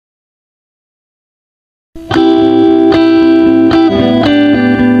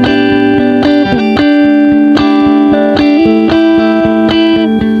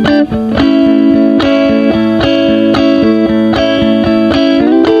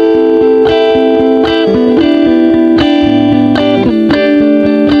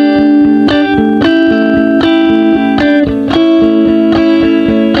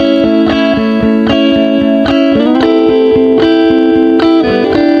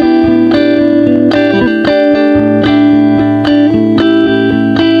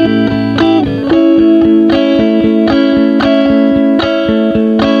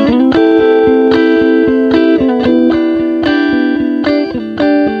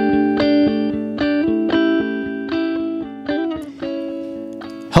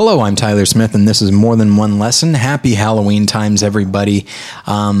Hello, I'm Tyler Smith, and this is More Than One Lesson. Happy Halloween times, everybody.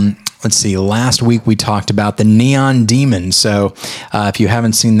 Let's see, last week we talked about the Neon Demon, so if you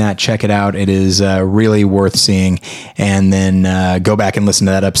haven't seen that, check it out. It is really worth seeing, and then go back and listen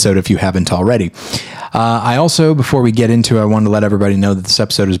to that episode if you haven't already. I also, before we get into it, I wanted to let everybody know that this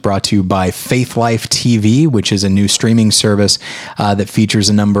episode is brought to you by Faith Life TV, which is a new streaming service that features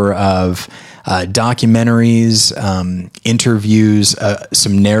a number of documentaries, interviews,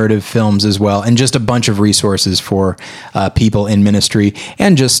 some narrative films as well, and just a bunch of resources for people in ministry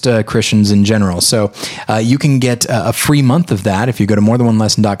and just Christians in general. So you can get a free month of that if you go to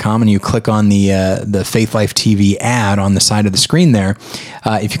morethanonelesson.com and you click on the Faith Life TV ad on the side of the screen there.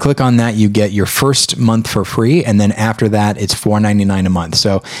 If you click on that, you get your first month for free, and then after that, it's $4.99 a month.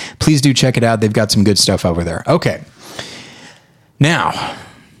 So please do check it out. They've got some good stuff over there. Okay. Now,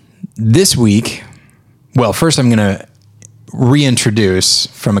 this week, well, first I'm going to reintroduce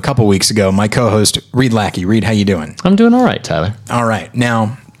from a couple weeks ago my co-host, Reed Lackey. Reed, how you doing? I'm doing all right, Tyler. All right.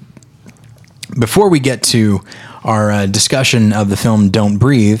 Now, before we get to our discussion of the film Don't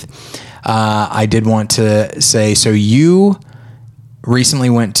Breathe, I did want to say, so you recently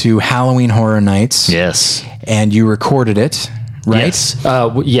went to Halloween Horror Nights. Yes. And you recorded it, right? Yes.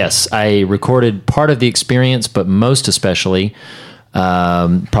 Yes, I recorded part of the experience, but most especially,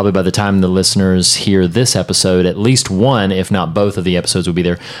 probably by the time the listeners hear this episode, at least one, if not both of the episodes will be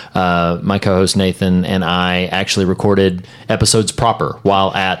there. My co-host Nathan and I actually recorded episodes proper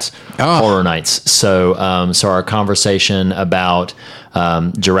while at Horror Nights. So our conversation about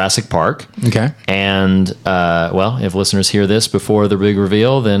Jurassic Park. Okay. And well, if listeners hear this before the big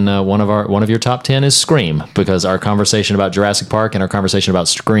reveal, then one of your top 10 is Scream, because our conversation about Jurassic Park and our conversation about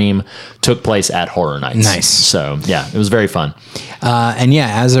Scream took place at Horror Nights. Nice. So yeah, it was very fun. And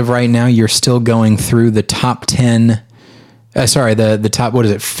yeah, as of right now, you're still going through the top 10. The top, what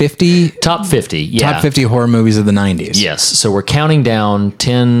is it, 50? Top 50, yeah. Top 50 horror movies of the 90s. Yes, so we're counting down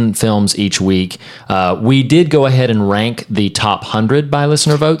 10 films each week. We did go ahead and rank the top 100 by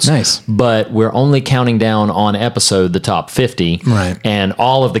listener votes. Nice. But we're only counting down on episode the top 50. Right. And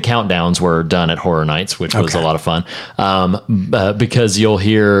all of the countdowns were done at Horror Nights, which was a lot of fun. Because you'll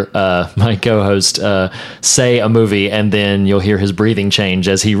hear my co-host say a movie, and then you'll hear his breathing change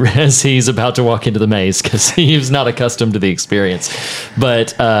as he's about to walk into the maze, because he's not accustomed to the experience.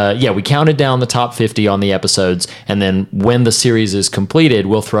 But yeah, we counted down the top 50 on the episodes, and then when the series is completed,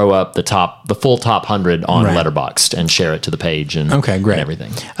 we'll throw up the full top 100 on Letterboxd and share it to the page and, and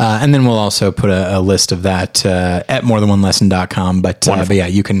everything. And then we'll also put a list of that at morethanonelesson.com. But yeah,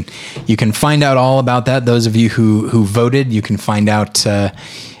 you can find out all about that. Those of you who voted, you can find out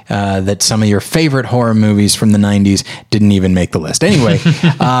that some of your favorite horror movies from the 90s didn't even make the list. Anyway,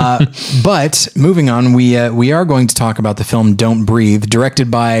 but moving on, we are going to talk about the film Don't Breathe,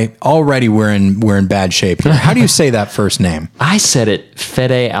 directed by, already we're in bad shape here. How do you say that first name? I said it,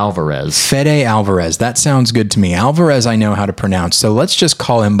 Fede Alvarez. Fede Alvarez. That sounds good to me. Alvarez I know how to pronounce, so let's just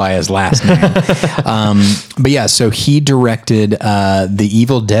call him by his last name. But yeah, so he directed the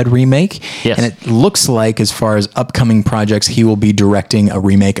Evil Dead remake. Yes. And it looks like, as far as upcoming projects, he will be directing a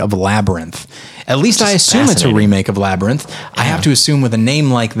remake of Labyrinth. At least I assume it's a remake of Labyrinth. Yeah. I have to assume with a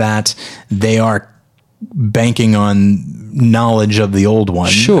name like that, they are banking on knowledge of the old one.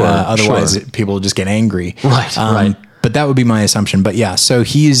 Sure. Otherwise, people just get angry. Right. Right. But that would be my assumption. But yeah, so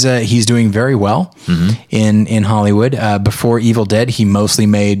he's doing very well in Hollywood. Before Evil Dead, he mostly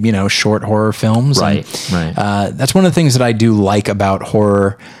made short horror films. Right. That's one of the things that I do like about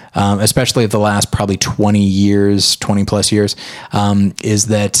horror, especially of the last probably 20 plus years, is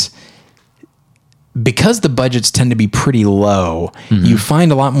that because the budgets tend to be pretty low, you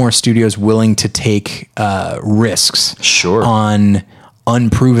find a lot more studios willing to take risks on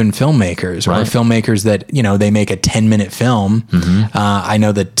unproven filmmakers or filmmakers that, they make a 10-minute film. I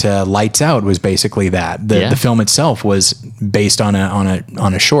know that Lights Out was basically that. The film itself was based on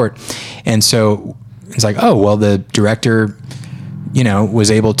a short. And so it's like, oh, well, the director,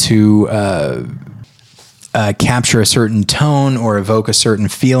 was able to capture a certain tone or evoke a certain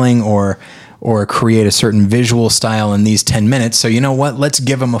feeling or create a certain visual style in these 10 minutes. So you know what? Let's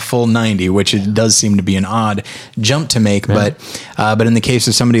give them a full 90, which it does seem to be an odd jump to make. Yeah. But in the case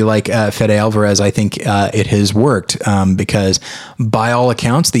of somebody like Fede Alvarez, I think it has worked because by all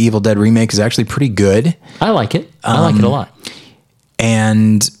accounts, the Evil Dead remake is actually pretty good. I like it. I like it a lot.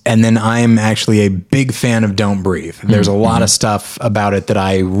 And then I'm actually a big fan of Don't Breathe. There's a lot of stuff about it that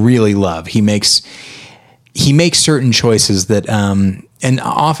I really love. He makes certain choices that, and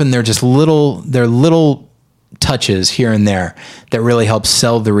often they're just little touches here and there that really help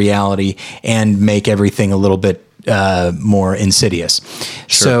sell the reality and make everything a little bit more insidious. Sure.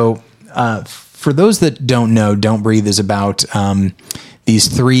 So for those that don't know, Don't Breathe is about these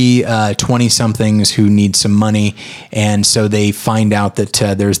three 20-somethings who need some money, and so they find out that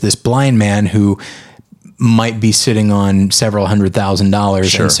there's this blind man who might be sitting on several $100,000.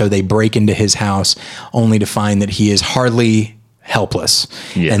 Sure. And so they break into his house only to find that he is hardly helpless.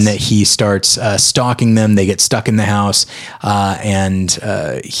 Yes. And that he starts stalking them. They get stuck in the house and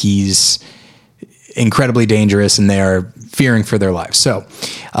he's incredibly dangerous and they are fearing for their lives. So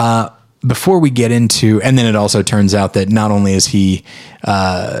before we get into, and then it also turns out that not only is he,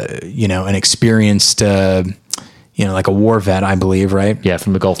 an experienced, like a war vet, I believe, right? Yeah,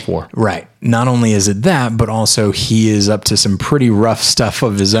 from the Gulf War. Right. Not only is it that, but also he is up to some pretty rough stuff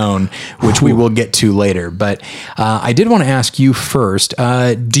of his own, which we will get to later. But I did want to ask you first,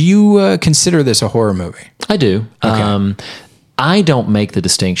 do you consider this a horror movie? I do. Okay. I don't make the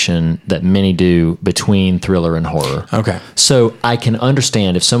distinction that many do between thriller and horror. Okay. So I can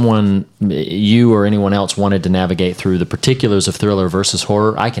understand if someone, you or anyone else, wanted to navigate through the particulars of thriller versus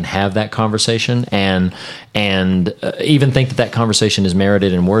horror, I can have that conversation and even think that conversation is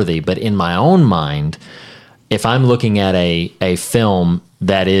merited and worthy. But in my own mind, if I'm looking at a film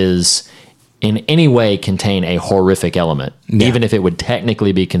that is in any way contain a horrific element, even if it would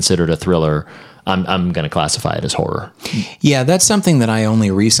technically be considered a thriller, I'm going to classify it as horror. Yeah, that's something that I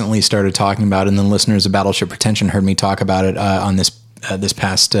only recently started talking about, and then listeners of Battleship Pretension heard me talk about it on this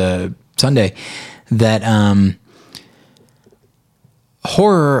past Sunday. That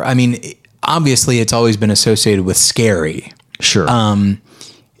horror, I mean, obviously it's always been associated with scary. Sure.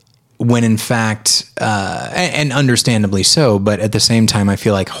 When in fact, and understandably so, but at the same time, I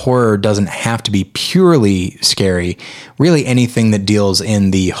feel like horror doesn't have to be purely scary. Really, anything that deals in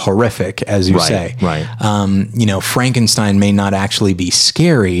the horrific, as you say. Right. Frankenstein may not actually be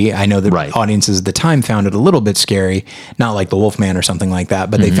scary. I know that audiences at the time found it a little bit scary, not like The Wolfman or something like that,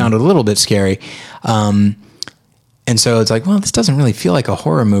 but they found it a little bit scary. And so it's like, well, this doesn't really feel like a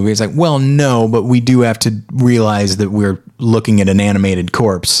horror movie. It's like, well, no, but we do have to realize that we're looking at an animated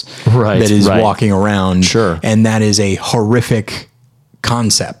corpse that is walking around. Sure. And that is a horrific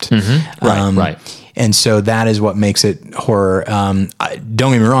concept. Mm-hmm. Right. And so that is what makes it horror.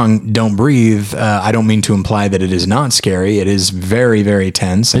 Don't get me wrong, Don't Breathe. I don't mean to imply that it is not scary. It is very, very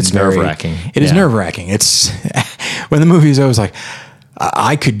tense. It's nerve-wracking. It is nerve-wracking. It's when the movie is over, I was like,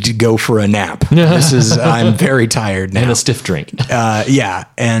 I could go for a nap. I'm very tired now. And a stiff drink. Yeah.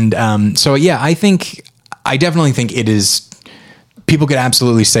 And I definitely think it is, people could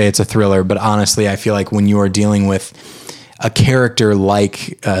absolutely say it's a thriller, but honestly, I feel like when you are dealing with a character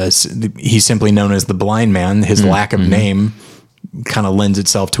like, he's simply known as the Blind Man, his lack of name kind of lends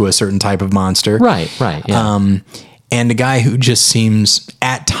itself to a certain type of monster. Right. Yeah. And a guy who just seems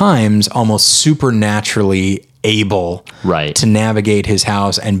at times almost supernaturally able to navigate his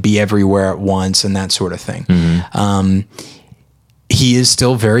house and be everywhere at once and that sort of thing. He is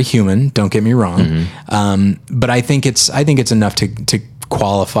still very human, don't get me wrong. But I think it's enough to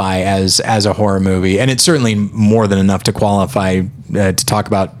qualify as a horror movie, and it's certainly more than enough to qualify to talk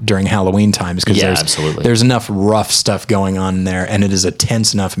about during Halloween times, because there's enough rough stuff going on there, and it is a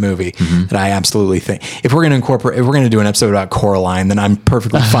tense enough movie that I absolutely think if we're going to do an episode about Coraline, then I'm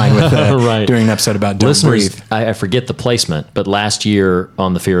perfectly fine with doing an episode about Don't Breathe. I forget the placement, but last year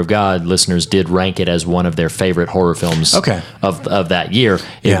on The Fear of God, listeners did rank it as one of their favorite horror films of that year.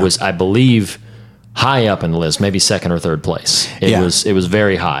 It was, I believe, high up in the list, maybe second or third place. It was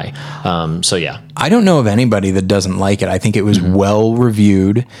very high. I don't know of anybody that doesn't like it. I think it was well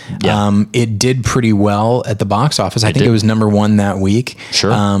reviewed. It did pretty well at the box office. I think it was number one that week.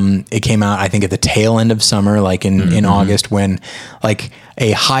 Sure. It came out, I think, at the tail end of summer, like in August, when like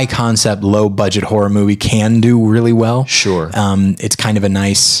a high concept, low budget horror movie can do really well. Sure. It's kind of a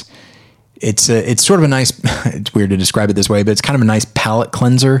nice, it's sort of a nice, it's weird to describe it this way, but it's kind of a nice palate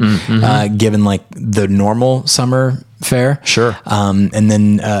cleanser, given like the normal summer fare. Sure. And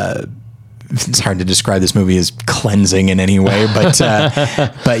then, it's hard to describe this movie as cleansing in any way,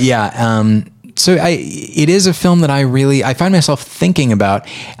 but yeah. So it is a film that I find myself thinking about.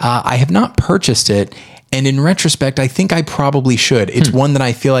 I have not purchased it. And in retrospect, I think I probably should. It's one that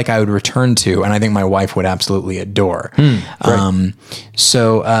I feel like I would return to, and I think my wife would absolutely adore.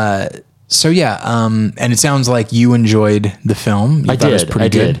 So yeah, and it sounds like you enjoyed the film. You thought it was pretty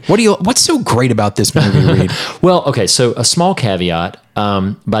good. What's so great about this movie, Reed? Well, okay, so a small caveat.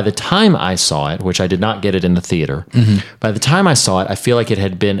 By the time I saw it, which I did not get it in the theater, by the time I saw it, I feel like it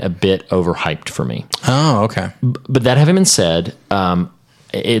had been a bit overhyped for me. Oh, okay. But that having been said,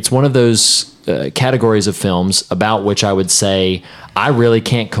 it's one of those categories of films about which I would say I really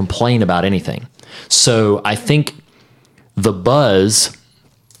can't complain about anything. So I think the buzz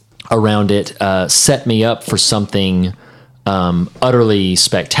around it set me up for something utterly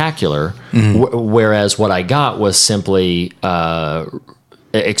spectacular, whereas what I got was simply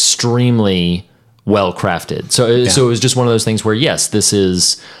extremely well crafted. So it was just one of those things where, yes, this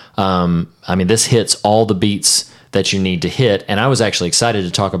is, this hits all the beats that you need to hit. And I was actually excited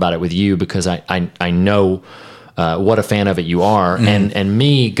to talk about it with you because I know what a fan of it you are. And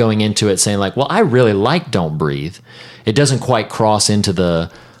me going into it saying like, well, I really like Don't Breathe. It doesn't quite cross into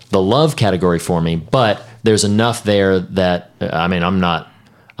the love category for me, but there's enough there that, I'm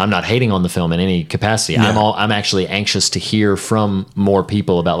not hating on the film in any capacity. Yeah. I'm actually anxious to hear from more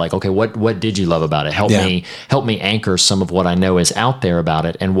people about like, okay, what did you love about it? Help me anchor some of what I know is out there about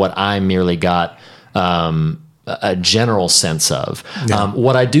it and what I merely got a general sense of. Yeah.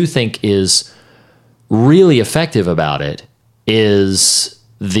 What I do think is really effective about it is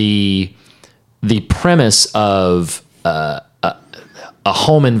the premise of a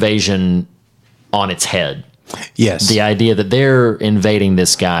home invasion on its head. Yes. The idea that they're invading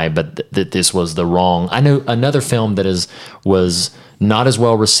this guy, but that this was the wrong. I know another film that was not as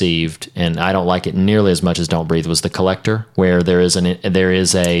well received, and I don't like it nearly as much as Don't Breathe, was The Collector, where there is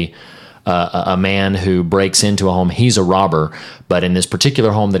a man who breaks into a home. He's a robber, but in this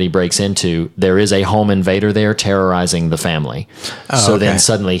particular home that he breaks into, there is a home invader there terrorizing the family. Then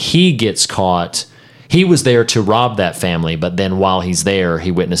suddenly he gets caught. He was there to rob that family, but then while he's there,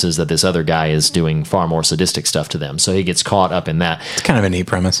 he witnesses that this other guy is doing far more sadistic stuff to them. So he gets caught up in that. It's kind of a neat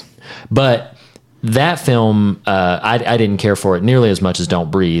premise. But that film, I didn't care for it nearly as much as Don't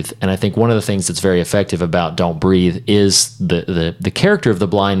Breathe. And I think one of the things that's very effective about Don't Breathe is the character of the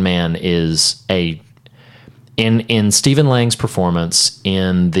blind man is in Stephen Lang's performance,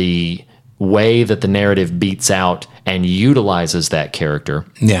 in the way that the narrative beats out and utilizes that character.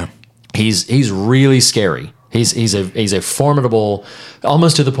 Yeah. He's really scary. He's a formidable,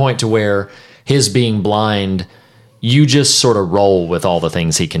 almost to the point to where his being blind, you just sort of roll with all the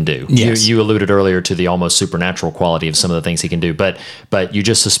things he can do. Yes. You alluded earlier to the almost supernatural quality of some of the things he can do, but you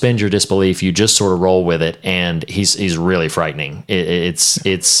just suspend your disbelief. You just sort of roll with it, and he's really frightening.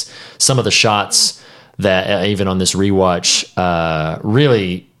 It's some of the shots that even on this rewatch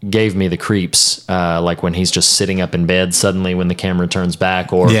really gave me the creeps, like when he's just sitting up in bed suddenly when the camera turns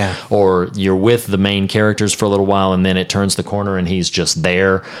back, or you're with the main characters for a little while and then it turns the corner and he's just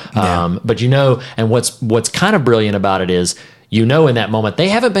there. But and what's kind of brilliant about it is, in that moment they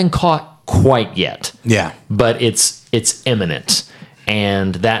haven't been caught quite yet. Yeah. But it's imminent,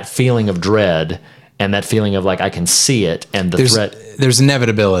 and that feeling of dread and that feeling of like I can see it, and the threat. There's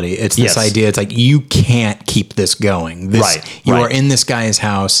inevitability. It's this idea. It's like you can't keep this going. You are in this guy's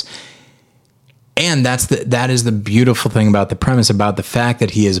house, and that is the beautiful thing about the premise, about the fact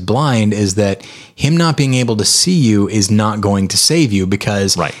that he is blind, is that him not being able to see you is not going to save you,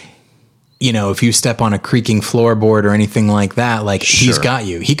 because if you step on a creaking floorboard or anything like that, like he's got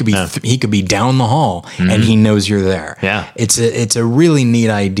you. He could be down the hall and he knows you're there. Yeah, it's a really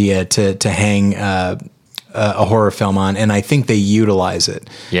neat idea to hang a horror film on, and I think they utilize it.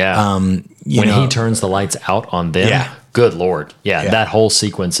 Yeah, when he turns the lights out on them. Yeah. Good Lord. Yeah, that whole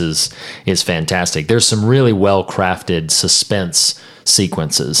sequence is fantastic. There's some really well crafted suspense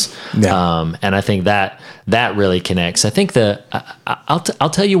sequences. Yeah. And I think that really connects. I think I'll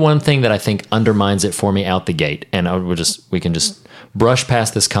tell you one thing that I think undermines it for me out the gate, and we can just brush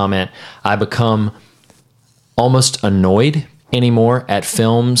past this comment. I become almost annoyed anymore at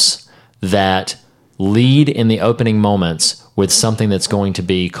films that lead in the opening moments with something that's going to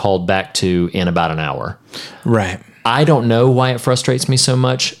be called back to in about an hour. Right. I don't know why it frustrates me so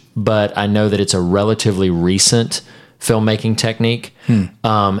much, but I know that it's a relatively recent filmmaking technique.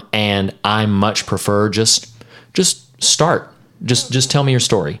 And I much prefer just start. Just tell me your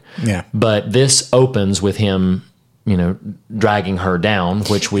story. Yeah. But this opens with him, dragging her down,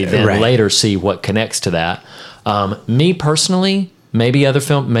 which we then later see what connects to that. Me personally, Maybe other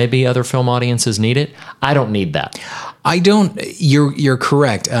film audiences need it. I don't need that. I don't. You're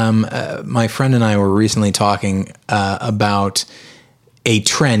correct. My friend and I were recently talking about a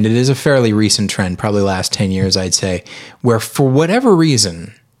trend. It is a fairly recent trend, probably last 10 years, I'd say, where for whatever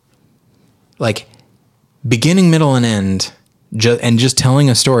reason, like beginning, middle, and end, and just telling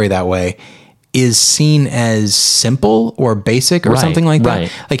a story that way is seen as simple or basic or something like that.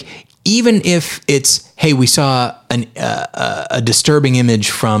 Right. Like, even if it's, hey, we saw a disturbing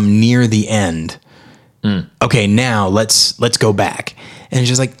image from near the end. Okay, now let's go back. And it's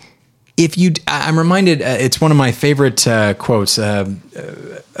just like, I'm reminded, it's one of my favorite quotes. A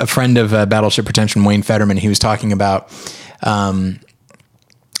friend of Battleship Pretension, Wayne Fetterman, he was talking about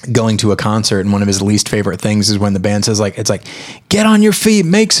going to a concert, and one of his least favorite things is when the band says, like, it's like, get on your feet,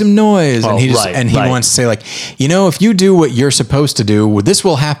 make some noise. And he wants to say, like, if you do what you're supposed to do, this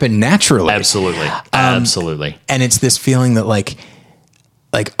will happen naturally. Absolutely. Absolutely. And it's this feeling that like,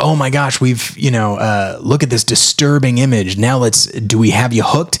 oh my gosh, we've, look at this disturbing image. Now do we have you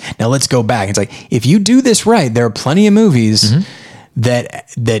hooked? Now let's go back. It's like, if you do this right, there are plenty of movies that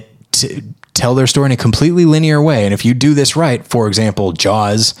tell their story in a completely linear way. And if you do this right, for example,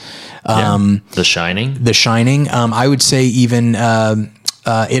 Jaws, The Shining, I would say even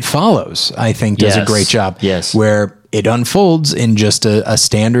It Follows, I think does a great job. Yes. Where it unfolds in just a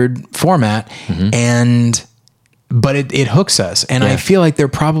standard format but it hooks us. And I feel like there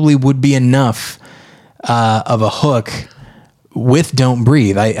probably would be enough of a hook with Don't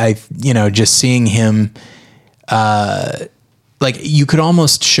Breathe. I just seeing him, like you could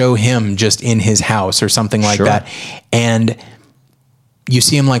almost show him just in his house or something like that. And you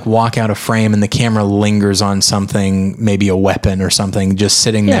see him like walk out of frame and the camera lingers on something, maybe a weapon or something just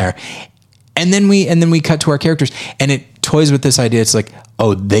sitting there. And then we cut to our characters and it toys with this idea. It's like,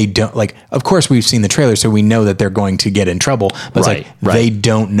 oh, they don't, like, of course we've seen the trailer, so we know that they're going to get in trouble, but it's they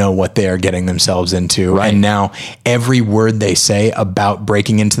don't know what they are getting themselves into. Right. And now every word they say about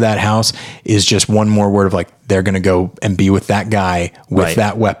breaking into that house is just one more word of like, they're going to go and be with that guy with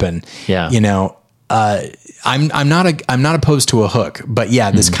that weapon. Yeah. I'm not opposed to a hook, but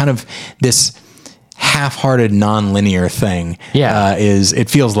this kind of this half-hearted non-linear thing it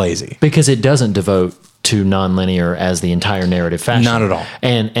feels lazy because it doesn't devote to non-linear as the entire narrative fashion. Not at all.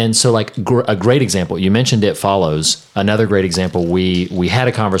 And so like a great example, you mentioned It Follows. Another great example, we had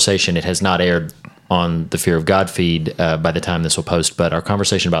a conversation, it has not aired on the Fear of God feed by the time this will post, but our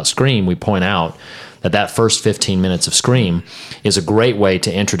conversation about Scream, we point out that first 15 minutes of Scream is a great way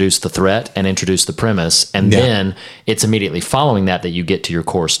to introduce the threat and introduce the premise. And then it's immediately following that you get to your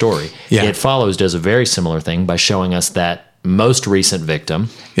core story. Yeah. It Follows does a very similar thing by showing us that most recent victim,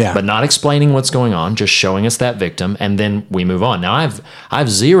 but not explaining what's going on, just showing us that victim, and then we move on. Now I've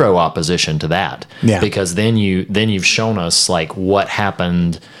zero opposition to that, because then you've shown us like what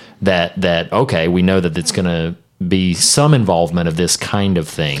happened. That okay, we know that it's going to be some involvement of this kind of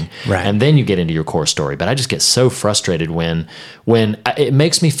thing, right? And then you get into your core story. But I just get so frustrated when it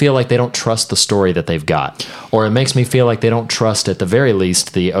makes me feel like they don't trust the story that they've got, or it makes me feel like they don't trust at the very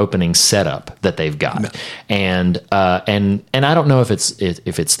least the opening setup that they've got. No. And I don't know if it's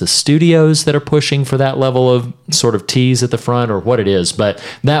the studios that are pushing for that level of sort of tease at the front or what it is, but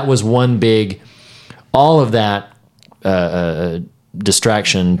that was one big, all of that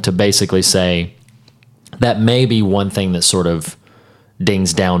distraction to basically say that may be one thing that sort of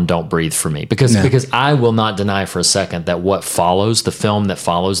dings down Don't Breathe for me, because I will not deny for a second that what follows, the film that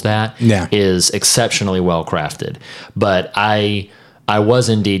follows that, is exceptionally well crafted. But I was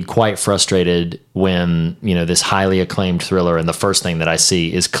indeed quite frustrated when, this highly acclaimed thriller, and the first thing that I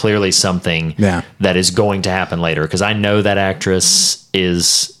see is clearly something that is going to happen later, because I know that actress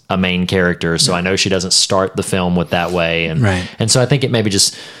is a main character, so I know she doesn't start the film with that way, and so I think it maybe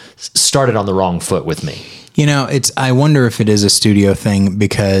just started on the wrong foot with me. I wonder if it is a studio thing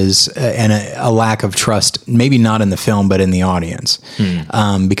because and a lack of trust, maybe not in the film but in the audience,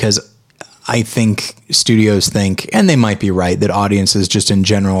 because I think studios think, and they might be right, that audiences just in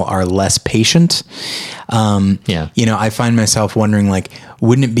general are less patient. I find myself wondering, like,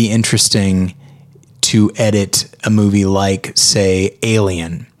 wouldn't it be interesting to edit a movie like, say,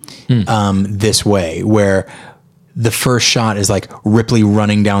 Alien, this way, where the first shot is like Ripley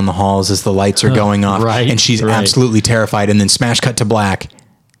running down the halls as the lights are going off, and she's absolutely terrified, and then smash cut to black,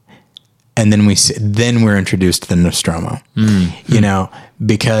 and then we're introduced to the Nostromo.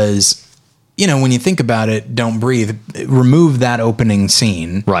 Because when you think about it, Don't Breathe, remove that opening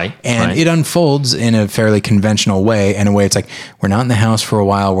scene. And it unfolds in a fairly conventional way. In a way, it's like, we're not in the house for a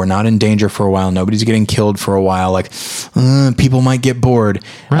while. We're not in danger for a while. Nobody's getting killed for a while. Like, people might get bored.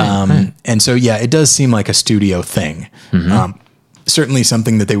 And so, it does seem like a studio thing. certainly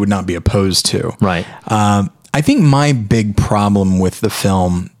something that they would not be opposed to. Right. I think my big problem with the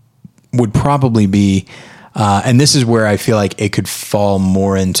film would probably be, and this is where I feel like it could fall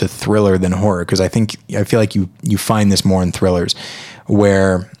more into thriller than horror, because I feel like you find this more in thrillers,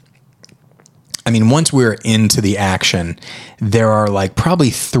 where, I mean, once we're into the action, there are like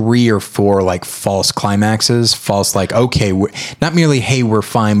probably 3 or 4 like false climaxes, like, okay, not merely, hey, we're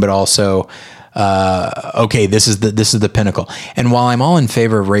fine, but also, okay, this is the pinnacle. And while I'm all in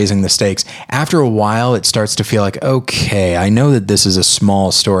favor of raising the stakes, after a while it starts to feel like, okay, I know that this is a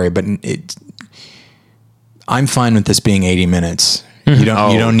small story, but I'm fine with this being 80 minutes. You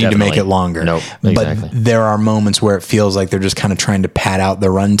don't need to make it longer. Nope, exactly. But there are moments where it feels like they're just kind of trying to pad out the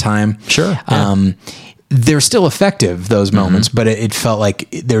runtime. Sure. Yeah. They're still effective, those moments, but it felt like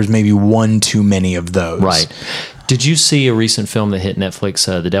there's maybe one too many of those. Right. Did you see a recent film that hit Netflix,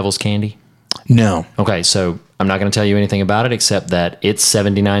 The Devil's Candy? No. Okay, so I'm not going to tell you anything about it except that it's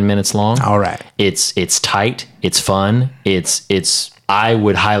 79 minutes long. All right. It's tight. It's fun. It's I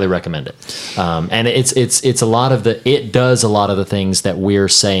would highly recommend it. And it's a lot of it does a lot of the things that we're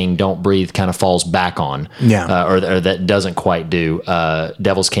saying Don't Breathe kind of falls back on. Yeah. Or that doesn't quite do.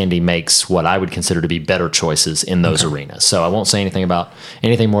 Devil's Candy makes what I would consider to be better choices in those arenas. So I won't say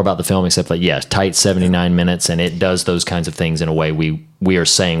anything more about the film except that, yes, tight 79 minutes, and it does those kinds of things in a way we are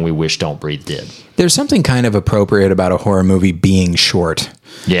saying we wish Don't Breathe did. There's something kind of appropriate about a horror movie being short.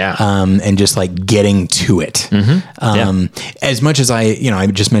 Yeah. And just like getting to it. As much as I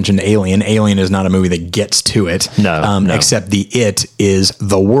just mentioned Alien. Alien is not a movie that gets to it. No. Except the it is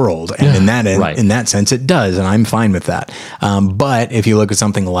the world. And in that sense, it does. And I'm fine with that. But if you look at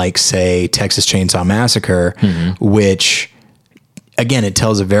something like, say, Texas Chainsaw Massacre, which, again, it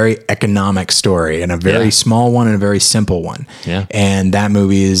tells a very economic story, and a very small one and a very simple one. Yeah. And that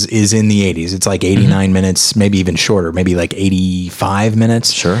movie is in the 80s. It's like 89 minutes, maybe even shorter, maybe like 85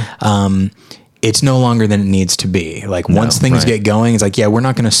 minutes. Sure. It's no longer than it needs to be. Like once things get going, it's like, yeah, we're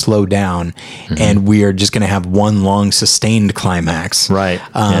not going to slow down, and we are just going to have one long sustained climax. Right.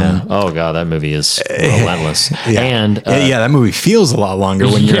 Oh God, that movie is relentless. And that movie feels a lot longer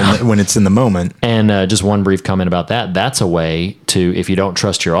when you're when it's in the moment. And just one brief comment about that. That's a way to, if you don't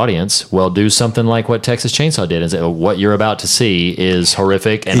trust your audience, well, do something like what Texas Chainsaw did, and say, what you're about to see is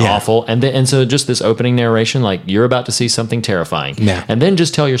horrific and awful. And so just this opening narration, like you're about to see something terrifying. Yeah. And then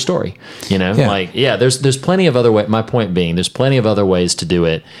just tell your story, there's plenty of other ways. My point being, there's plenty of other ways to do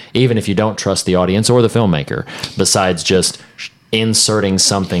it, even if you don't trust the audience or the filmmaker, besides just inserting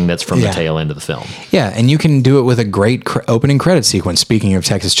something that's from the tail end of the film. Yeah, and you can do it with a great opening credit sequence. Speaking of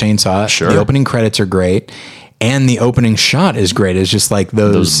Texas Chainsaw, the opening credits are great, and the opening shot is great. It's just like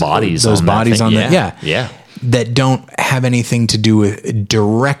those bodies on that. That don't have anything to do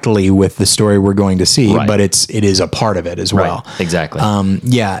directly with the story we're going to see, but it is a part of it as well. Right. Exactly.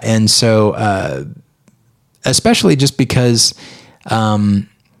 And so especially just because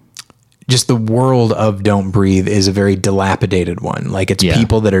just the world of Don't Breathe is a very dilapidated one. Like it's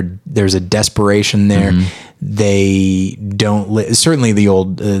people that there's a desperation there. They don't certainly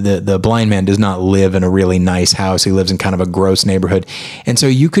the blind man does not live in a really nice house. He lives in kind of a gross neighborhood. And so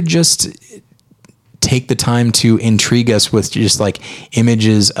you could just take the time to intrigue us with just like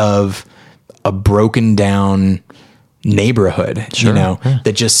images of a broken down neighborhood,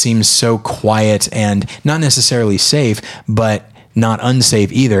 that just seems so quiet and not necessarily safe, but not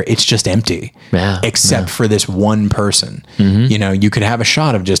unsafe either. It's just empty, except for this one person. You could have a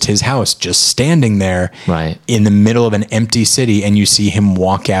shot of just his house just standing there in the middle of an empty city, and you see him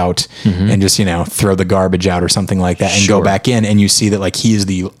walk out and just, throw the garbage out or something like that and go back in, and you see that like he is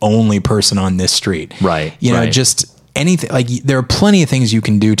the only person on this street. Just anything. Like there are plenty of things you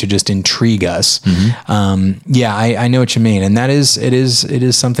can do to just intrigue us. I know what you mean. And it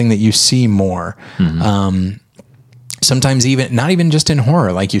is something that you see more. Sometimes not even just in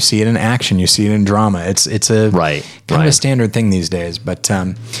horror, like you see it in action, you see it in drama. It's a kind of a standard thing these days. But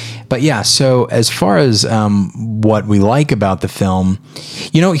yeah. So as far as what we like about the film,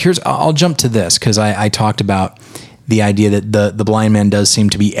 I'll jump to this because I talked about the idea that the blind man does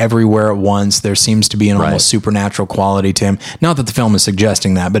seem to be everywhere at once. There seems to be an almost supernatural quality to him. Not that the film is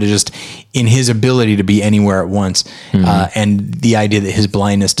suggesting that, but it's just in his ability to be anywhere at once, and the idea that his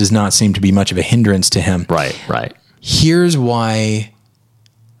blindness does not seem to be much of a hindrance to him. Right. Here's why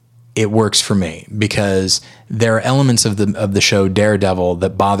it works for me, because there are elements of the show Daredevil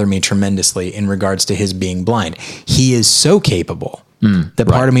that bother me tremendously in regards to his being blind. He is so capable that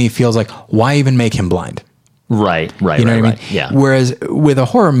part of me feels like, why even make him blind? Right. What I mean? Yeah. Whereas with a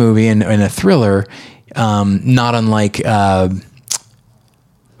horror movie and a thriller, not unlike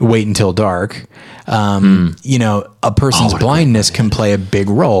Wait Until Dark, You know, a person's blindness can play a big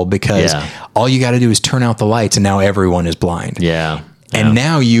role because all you got to do is turn out the lights and now everyone is blind. Yeah. And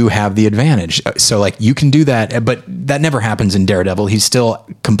now you have the advantage. So like you can do that, but that never happens in Daredevil. He's still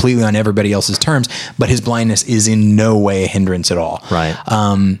completely on everybody else's terms, but his blindness is in no way a hindrance at all. Right.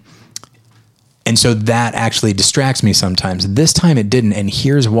 And so that actually distracts me sometimes. This time it didn't, and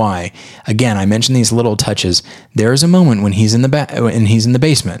here's why. Again, I mentioned these little touches. There's a moment when he's in the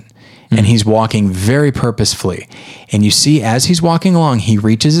basement, and he's walking very purposefully. And you see, as he's walking along, he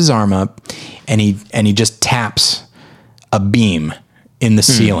reaches his arm up, and he just taps a beam in the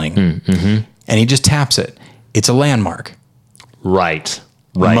ceiling, and he just taps it. It's a landmark. Right.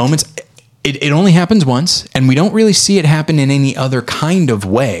 Moments. It only happens once, and we don't really see it happen in any other kind of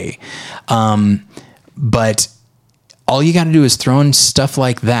way. But all you got to do is throw in stuff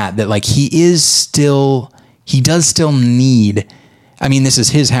like that like he does still need, I mean, this is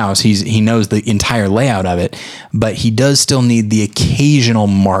his house. He knows the entire layout of it, but he does still need the occasional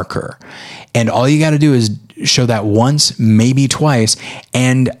marker. And all you got to do is show that once, maybe twice,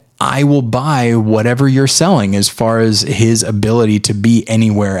 and I will buy whatever you're selling as far as his ability to be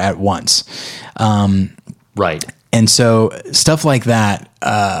anywhere at once. Right. And so stuff like that,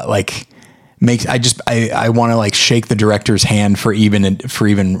 makes, I want to like shake the director's hand for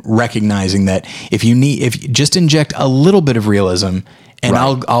even recognizing that if you just inject a little bit of realism and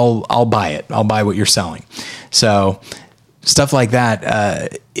I'll buy it. I'll buy what you're selling. So stuff like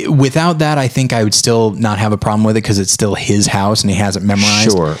that. Without that, I think I would still not have a problem with it because it's still his house and he has it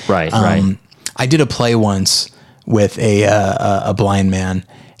memorized. Sure. Right. I did a play once with a blind man,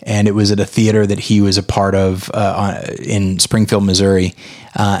 and it was at a theater that he was a part of in Springfield, Missouri,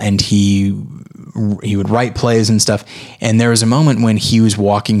 and he would write plays and stuff. And there was a moment when he was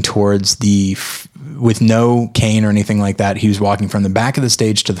walking towards with no cane or anything like that. He was walking from the back of the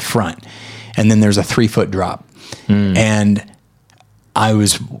stage to the front, and then there's a 3-foot drop. And I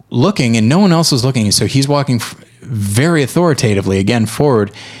was looking and no one else was looking. So he's walking very authoritatively again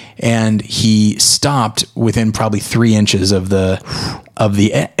forward, and he stopped within probably 3 inches of the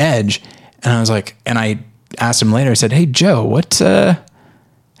edge. And I was like, and I asked him later, I said, "Hey Joe,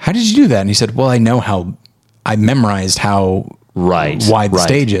 how did you do that?" And he said, "Well, I memorized how wide the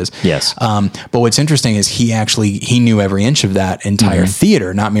stage is." Yes. But what's interesting is he knew every inch of that entire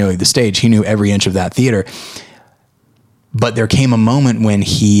theater, not merely the stage. He knew every inch of that theater. But there came a moment when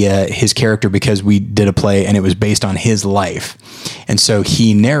his character, because we did a play and it was based on his life. And so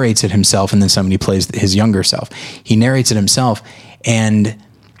he narrates it himself, and then somebody plays his younger self. He narrates it himself, and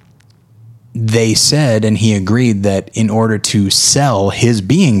they said, and he agreed, that in order to sell his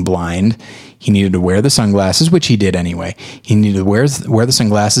being blind, he needed to wear the sunglasses, which he did anyway. He needed to wear the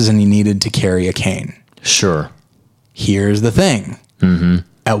sunglasses, and he needed to carry a cane. Sure. Here's the thing.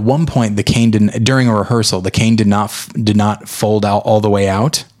 At one point, the cane during a rehearsal, the cane did not fold out all the way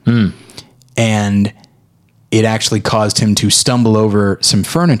out. And it actually caused him to stumble over some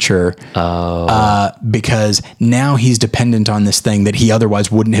furniture because now he's dependent on this thing that he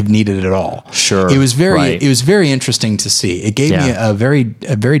otherwise wouldn't have needed at all. Sure. It was very interesting to see. It gave me a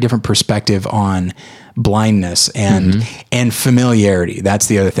very different perspective on blindness and familiarity. That's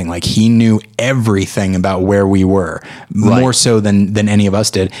the other thing. Like, he knew everything about where we were, more so than any of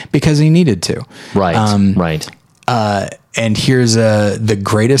us did, because he needed to. Right. And here's the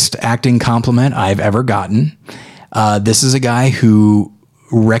greatest acting compliment I've ever gotten. This is a guy who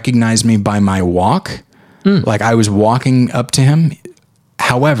recognized me by my walk. Like, I was walking up to him.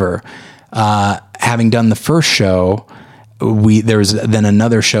 However, having done the first show, there was then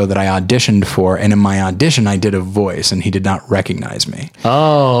another show that I auditioned for, and in my audition I did a voice, and he did not recognize me.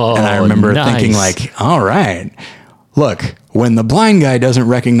 Oh, and I remember thinking, like, all right, look, when the blind guy doesn't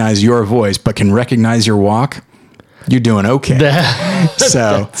recognize your voice but can recognize your walk, you're doing okay.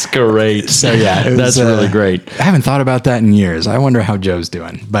 That's great. So yeah, that's really great. I haven't thought about that in years. I wonder how Joe's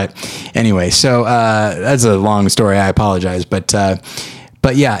doing. But anyway, so that's a long story. I apologize, but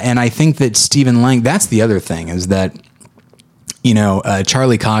yeah, and I think that Stephen Lang. That's the other thing, is that, you know,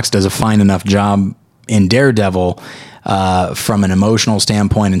 Charlie Cox does a fine enough job in Daredevil from an emotional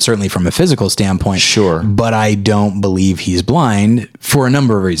standpoint and certainly from a physical standpoint. Sure. But I don't believe he's blind for a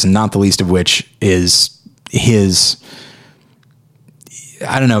number of reasons, not the least of which is his,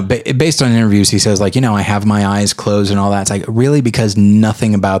 I don't know, based on interviews, he says, like, you know, I have my eyes closed and all that. It's like, really? Because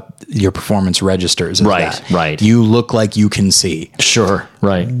nothing about your performance registers. Right. You look like you can see. Sure.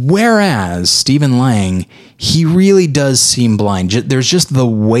 Right. Whereas Stephen Lang, he really does seem blind. There's just the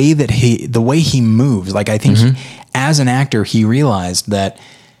way he moves. Like, I think as an actor, he realized that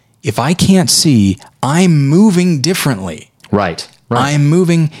if I can't see, I'm moving differently. Right. I'm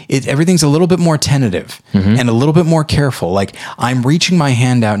moving. Everything's a little bit more tentative and a little bit more careful. Like I'm reaching my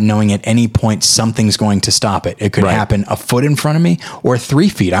hand out knowing at any point something's going to stop it. It could happen a foot in front of me or 3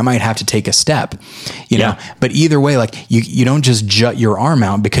 feet. I might have to take a step, you know, but either way, like you don't just jut your arm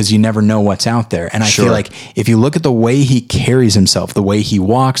out because you never know what's out there. And I feel like if you look at the way he carries himself, the way he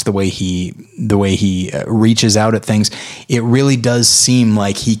walks, the way he reaches out at things, it really does seem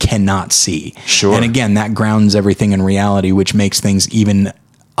like he cannot see. Sure. And again, that grounds everything in reality, which makes things even,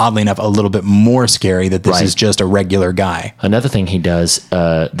 oddly enough, a little bit more scary that this is just a regular guy. Another thing he does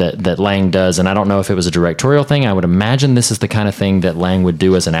that Lang does, and I don't know if it was a directorial thing. I would imagine this is the kind of thing that Lang would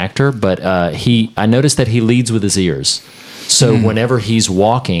do as an actor, but I noticed that he leads with his ears. So whenever he's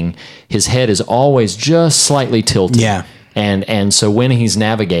walking, his head is always just slightly tilted. Yeah. And so when he's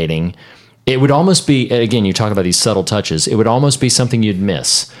navigating, it would almost be, again, you talk about these subtle touches, it would almost be something you'd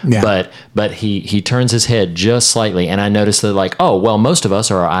miss. Yeah. But he turns his head just slightly, and I noticed that, like, oh, well, most of us,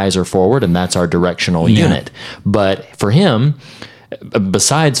 our eyes are forward, and that's our directional unit. But for him,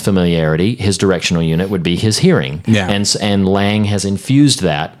 besides familiarity, his directional unit would be his hearing. Yeah. And Lang has infused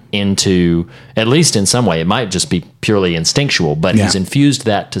that into, at least in some way, it might just be purely instinctual, but he's infused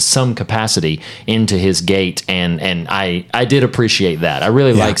that to some capacity into his gait, and I did appreciate that. I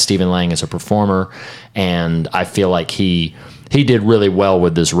really like Stephen Lang as a performer, and I feel like he did really well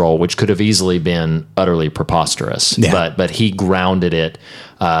with this role, which could have easily been utterly preposterous. Yeah. But he grounded it.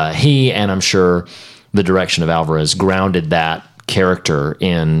 He, and I'm sure the direction of Alvarez, grounded that character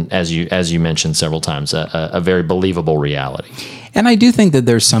in, as you mentioned several times, a very believable reality. And I do think that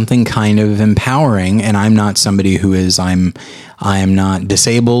there's something kind of empowering, and I'm not somebody who is, I am not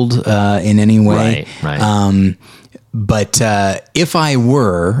disabled in any way. Right. But if I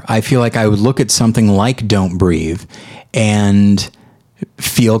were, I feel like I would look at something like Don't Breathe and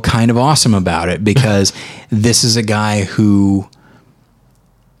feel kind of awesome about it, because this is a guy who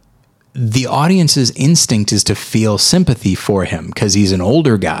the audience's instinct is to feel sympathy for him because he's an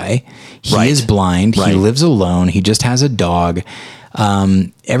older guy. He is blind. He lives alone. He just has a dog.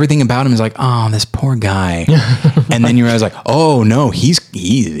 Everything about him is like, oh, this poor guy. And then you realize, like, oh no,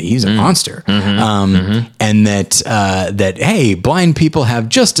 he's a monster. And that hey, blind people have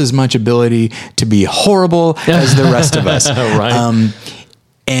just as much ability to be horrible as the rest of us.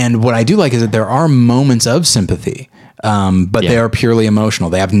 And what I do like is that there are moments of sympathy. But they are purely emotional.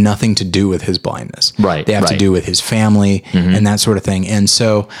 They have nothing to do with his blindness. Right. They have to do with his family and that sort of thing. And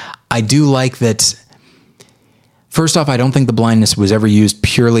so I do like that. First off, I don't think the blindness was ever used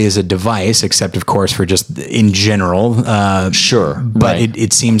purely as a device, except of course for just in general. But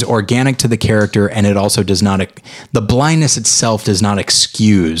it seems organic to the character, and it also does not, the blindness itself does not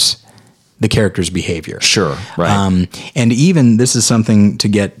excuse the character's behavior. And even, this is something to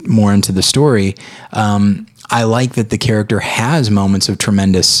get more into the story, I like that the character has moments of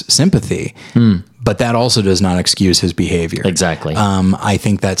tremendous sympathy, but that also does not excuse his behavior. Exactly. I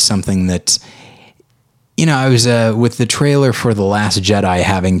think that's something that, you know, I was with the trailer for The Last Jedi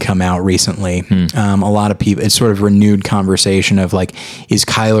having come out recently, a lot of people, it's sort of renewed conversation of like, is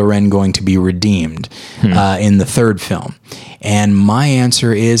Kylo Ren going to be redeemed in the third film? And my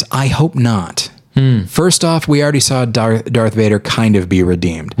answer is, I hope not. First off, we already saw Darth Vader kind of be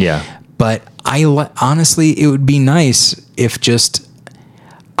redeemed. Yeah. But honestly, it would be nice if just,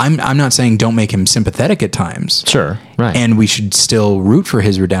 I'm not saying don't make him sympathetic at times. Sure, right. And we should still root for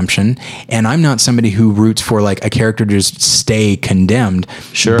his redemption. And I'm not somebody who roots for like a character to just stay condemned.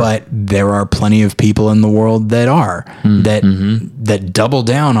 Sure. But there are plenty of people in the world that are, that double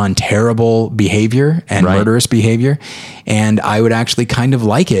down on terrible behavior and murderous behavior. And I would actually kind of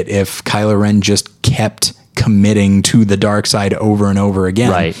like it if Kylo Ren just kept committing to the dark side over and over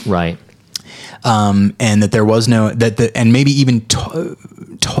again. Right. And that there was no, and maybe even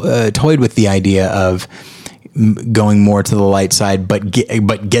toyed with the idea of going more to the light side, but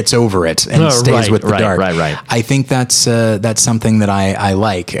gets over it and stays with the dark. Right. I think that's something that I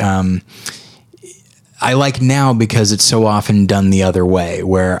like. I like now because it's so often done the other way,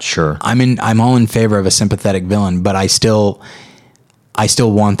 where I'm all in favor of a sympathetic villain, but I still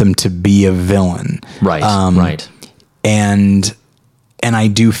want them to be a villain. Right. And I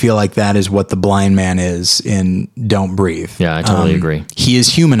do feel like that is what the blind man is in Don't Breathe. Yeah, I totally agree. He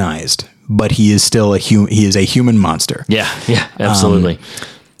is humanized, but he is still he is a human monster. Yeah, absolutely.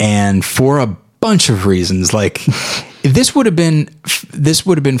 And for a bunch of reasons, like this would have been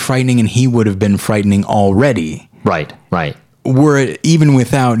frightening, and he would have been frightening already. Right. Were it even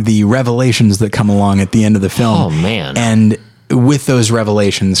without the revelations that come along at the end of the film. Oh man. And with those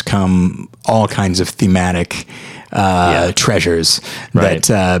revelations come all kinds of thematic treasures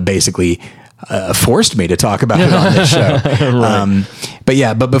that basically forced me to talk about it on this show. Right.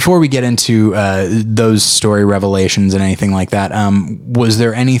 But before we get into those story revelations and anything like that, was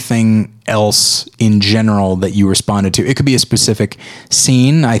there anything else in general that you responded to? It could be a specific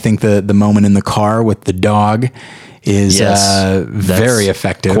scene. I think the moment in the car with the dog is very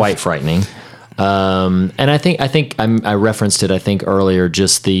effective. Quite frightening. And I think I referenced it, I think earlier,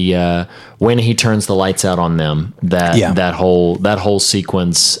 just the, when he turns the lights out on them, that whole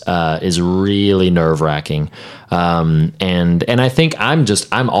sequence, is really nerve wracking. And I think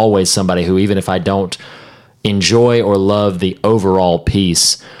I'm always somebody who, even if I don't enjoy or love the overall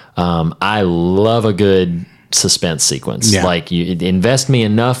piece, I love a good suspense sequence. Yeah. Like, you invest me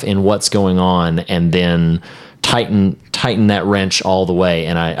enough in what's going on, and then tighten that wrench all the way,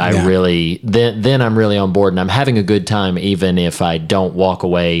 and I really then I'm really on board, and I'm having a good time, even if I don't walk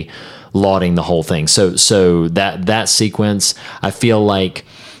away lauding the whole thing. So that sequence, I feel like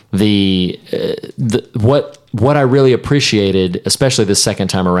what I really appreciated, especially the second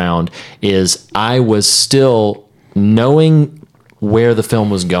time around, is I was still knowing where the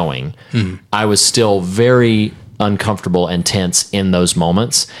film was going. I was still very uncomfortable and tense in those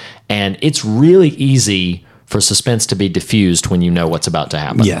moments, and it's really easy for suspense to be diffused when you know what's about to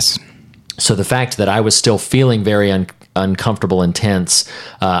happen. Yes. So the fact that I was still feeling very uncomfortable and tense,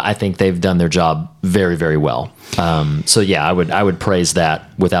 I think they've done their job very, very well. So yeah, I would praise that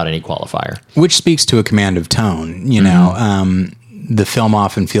without any qualifier. Which speaks to a command of tone. You know, the film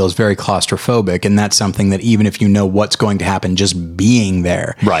often feels very claustrophobic, and that's something that even if you know what's going to happen, just being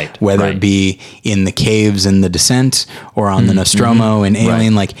there, right, whether it be in the caves in The Descent or on the Nostromo and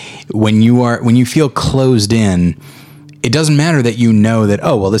Alien, like when you feel closed in, it doesn't matter that you know that,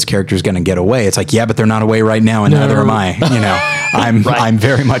 oh, well, this character is going to get away. It's like, yeah, but they're not away right now, and neither am I. You know, I'm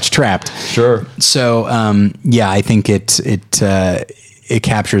very much trapped. Sure. So I think it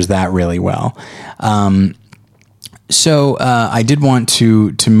captures that really well. So I did want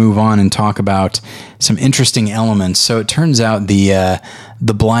to move on and talk about some interesting elements. So it turns out the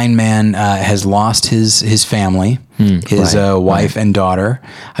blind man has lost his family, his wife and daughter.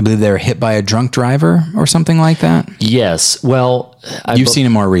 I believe they were hit by a drunk driver or something like that. Yes. Well, you've seen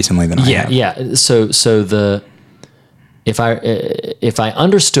him more recently than I have. Yeah. So if I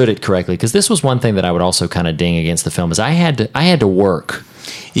understood it correctly, because this was one thing that I would also kind of ding against the film, is I had to work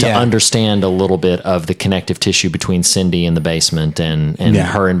to understand a little bit of the connective tissue between Cindy in the basement and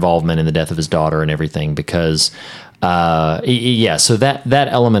her involvement in the death of his daughter and everything, because so that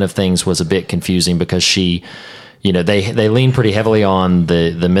element of things was a bit confusing, because she, you know, they lean pretty heavily on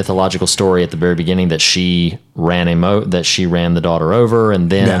the mythological story at the very beginning that she ran the daughter over, and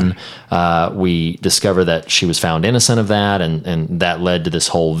then we discover that she was found innocent of that, and that led to this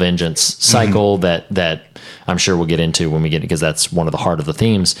whole vengeance cycle that I'm sure we'll get into when we get, because that's one of the heart of the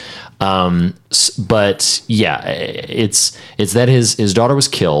themes. But yeah, it's that his daughter was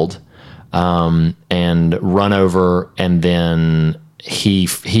killed and run over, and then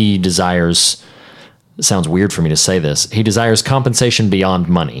he desires. It sounds weird for me to say this. He desires compensation beyond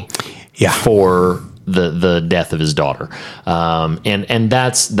money for the death of his daughter. And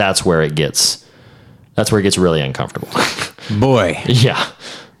that's where it gets really uncomfortable. Boy. Yeah.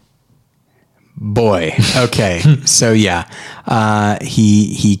 Boy. Okay. So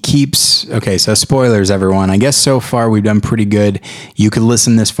he keeps, okay. So spoilers, everyone. I guess so far we've done pretty good. You could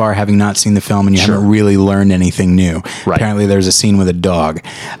listen this far having not seen the film, and you haven't really learned anything new. Right. Apparently there's a scene with a dog.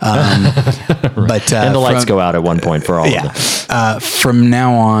 But, and the lights go out at one point for all of them. From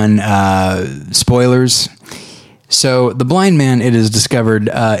now on, spoilers. So the blind man, it is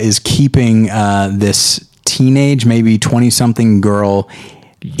discovered, is keeping, this teenage, maybe 20-something girl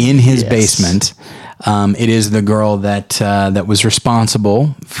in his basement. It is the girl that was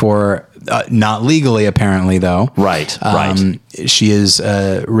responsible for, not legally apparently though. Right. She is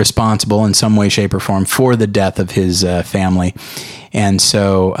responsible in some way, shape, or form for the death of his family. And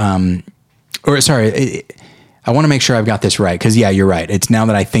so, I want to make sure I've got this right, because you're right. It's, now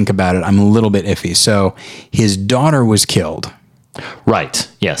that I think about it, I'm a little bit iffy. So his daughter was killed. Right.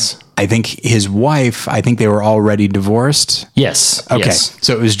 Yes. I think his wife, they were already divorced. Yes. Okay. Yes.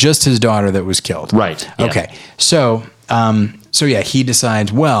 So it was just his daughter that was killed. Right. Yeah. Okay. So he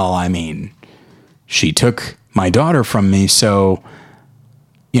decides, well, I mean, she took my daughter from me, so,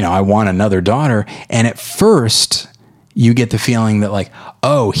 you know, I want another daughter. And at first you get the feeling that, like,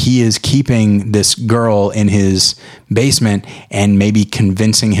 oh, he is keeping this girl in his basement and maybe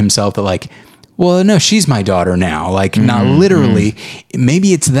convincing himself that, like, well, no, she's my daughter now. Like, not literally.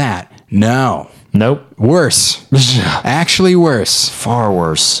 Maybe it's that. No. Nope. Worse. Actually worse. Far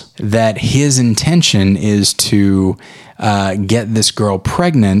worse. That his intention is to get this girl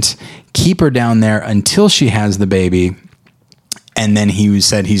pregnant, keep her down there until she has the baby, and then he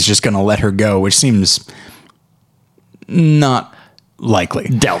said he's just going to let her go, which seems not likely.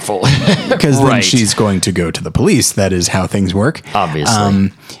 Doubtful. Because then Right. she's going to go to the police. That is how things work.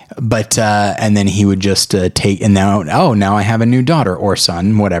 Obviously. But and then he would just take, and now I have a new daughter or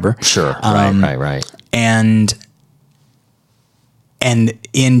son, whatever. Sure. Right. And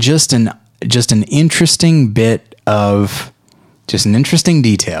in just an interesting bit of just an interesting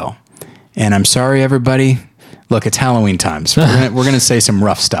detail. And I'm sorry, everybody. Look, it's Halloween times. We're gonna say some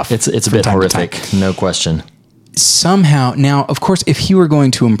rough stuff. It's a bit horrific, no question. Somehow, now, of course, if he were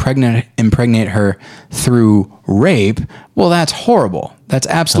going to impregnate her through rape, well, that's horrible. That's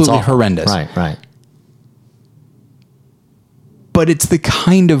absolutely horrendous. Right. But it's the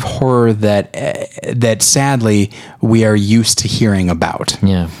kind of horror that sadly we are used to hearing about.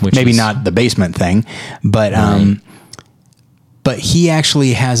 Yeah, maybe not the basement thing, but but he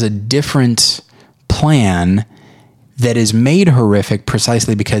actually has a different plan that is made horrific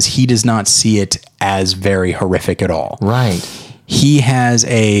precisely because he does not see it as very horrific at all. Right. He has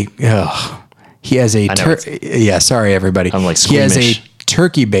a sorry everybody. I'm like he has a squeamish.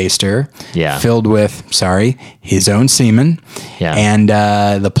 turkey baster Yeah. filled with his own semen. Yeah. And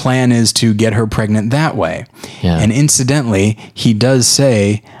the plan is to get her pregnant that way. Yeah. And incidentally, he does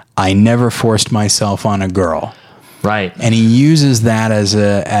say, "I never forced myself on a girl." Right. And he uses that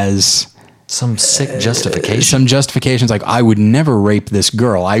as Some sick justification. some justifications like, I would never rape this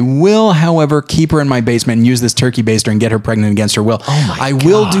girl. I will, however, keep her in my basement and use this turkey baster and get her pregnant against her will. Oh my I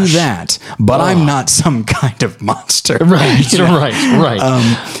will do gosh. that, but I'm not some kind of monster. Right. You know?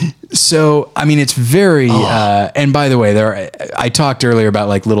 Right. So, I mean, it's very, and by the way, I talked earlier about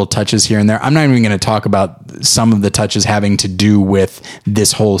like little touches here and there. I'm not even going to talk about some of the touches having to do with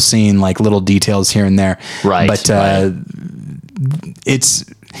this whole scene, like little details here and there. Right. But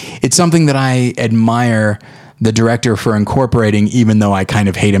it's something that I admire the director for incorporating, even though I kind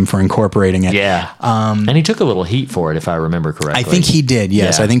of hate him for incorporating it. Yeah. And he took a little heat for it, if I remember correctly. I think he did,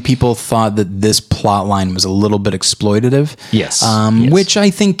 yes. Yeah. I think people thought that this plot line was a little bit exploitative. Yes. Yes. Which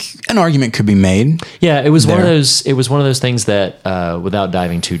I think an argument could be made. Yeah, it was one of there. those. It was one of those things that, without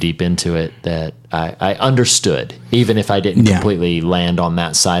diving too deep into it, that I understood, even if I didn't Yeah. completely land on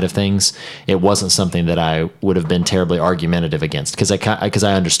that side of things. It wasn't something that I would have been terribly argumentative against because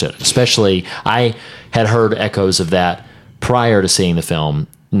I understood. Especially, I had heard echoes of that prior to seeing the film,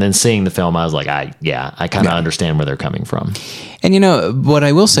 and then seeing the film, I was like, I kind of understand where they're coming from. And you know, what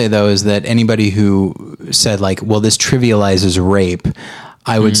I will say though is that anybody who said like, well, this trivializes rape,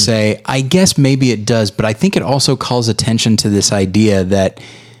 I would say, I guess maybe it does, but I think it also calls attention to this idea that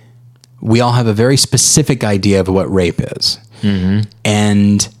we all have a very specific idea of what rape is.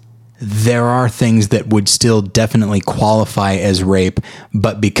 And there are things that would still definitely qualify as rape,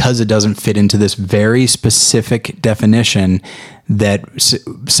 but because it doesn't fit into this very specific definition, that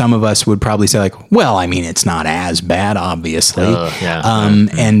some of us would probably say like, well, I mean, it's not as bad, obviously.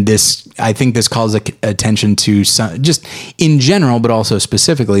 And this, I think this calls attention to some, just in general, but also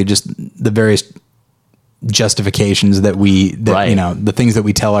specifically just the various justifications that Right. you know, the things that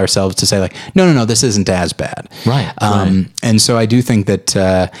we tell ourselves to say like, no, this isn't as bad. Right. And so I do think that,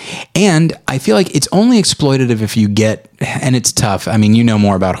 and I feel like it's only exploitative if you get, and it's tough. I mean, you know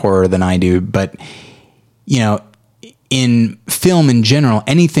more about horror than I do, but you know, in film in general,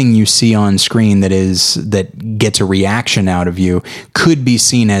 anything you see on screen that gets a reaction out of you could be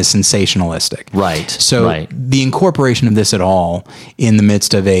seen as sensationalistic. Right. So the incorporation of this at all in the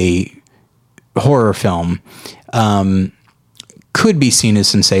midst of a horror film could be seen as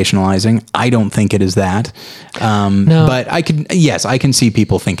sensationalizing. I don't think it is that. No. But I can see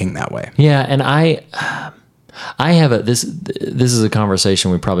people thinking that way. Yeah, and I have this is a conversation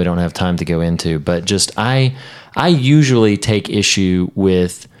we probably don't have time to go into, but just I usually take issue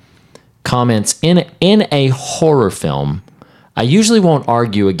with comments in a horror film. I usually won't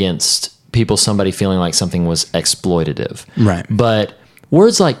argue against somebody feeling like something was exploitative. Right. But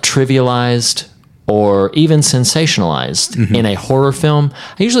words like trivialized or even sensationalized in a horror film,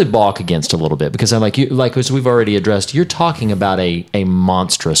 I usually balk against a little bit because I'm like as we've already addressed, you're talking about a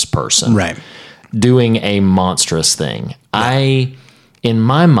monstrous person. Right. Doing a monstrous thing. Yeah. I, in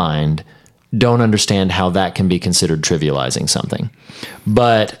my mind, don't understand how that can be considered trivializing something.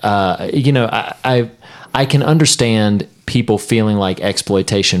 But, you know, I can understand people feeling like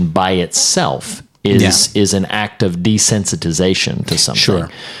exploitation by itself is an act of desensitization to something. Sure.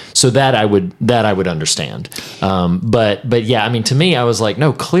 So that I would understand. But yeah, I mean, to me, I was like,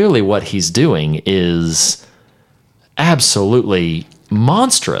 no, clearly what he's doing is absolutely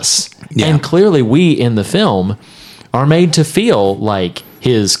monstrous. Yeah. And clearly we in the film are made to feel like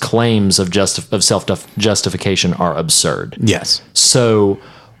his claims of self-justification are absurd. Yes. So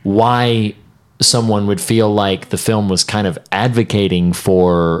why someone would feel like the film was kind of advocating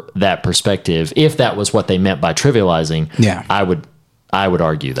for that perspective, if that was what they meant by trivializing, I would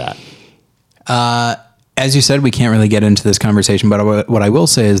argue that. As you said, we can't really get into this conversation, but what I will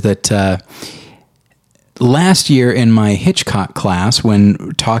say is that last year in my Hitchcock class,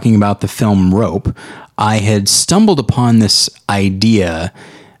 when talking about the film Rope, I had stumbled upon this idea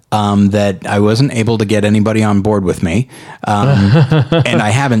that I wasn't able to get anybody on board with me. And I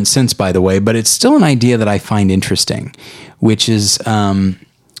haven't since, by the way, but it's still an idea that I find interesting, which is, when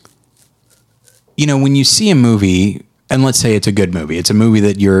you see a movie, and let's say it's a good movie, it's a movie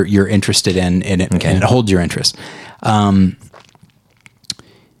that you're interested in and it holds your interest.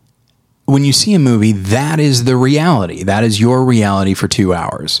 When you see a movie, that is the reality. That is your reality for 2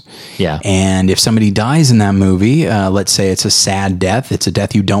 hours. Yeah. And if somebody dies in that movie, let's say it's a sad death, it's a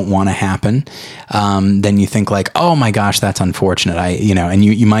death you don't want to happen, then you think like, oh my gosh, that's unfortunate. And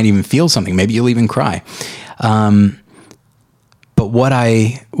you might even feel something. Maybe you'll even cry. But what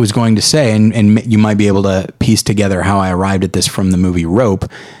I was going to say, and you might be able to piece together how I arrived at this from the movie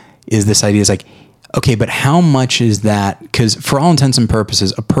Rope, is this idea is like, okay, but how much is that? Because for all intents and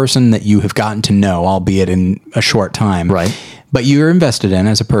purposes, a person that you have gotten to know, albeit in a short time, right, but you're invested in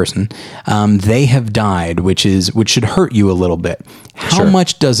as a person, they have died, which should hurt you a little bit. How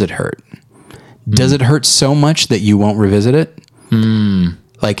much does it hurt? Does it hurt so much that you won't revisit it?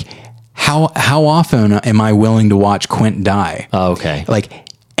 Like, how often am I willing to watch Quint die? Oh, okay. Like,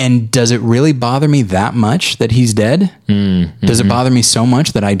 and does it really bother me that much that he's dead? Does it bother me so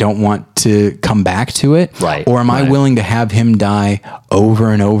much that I don't want to come back to it? Right. Or am I willing to have him die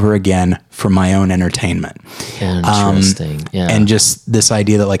over and over again for my own entertainment? Interesting. Yeah. And just this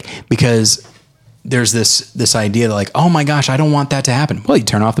idea that like, because there's this idea that like, oh my gosh, I don't want that to happen. Well, you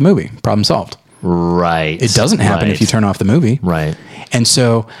turn off the movie. Problem solved. Right. It doesn't happen if you turn off the movie. Right. And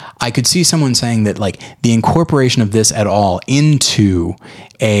so I could see someone saying that like the incorporation of this at all into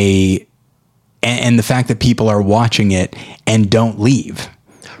and the fact that people are watching it and don't leave,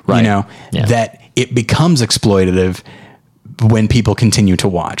 right. That it becomes exploitative when people continue to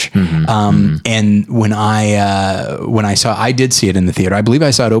watch. And when I did see it in the theater, I believe I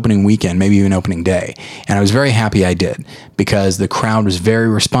saw it opening weekend, maybe even opening day. And I was very happy I did, because the crowd was very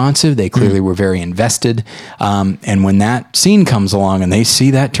responsive. They clearly were very invested. And when that scene comes along and they see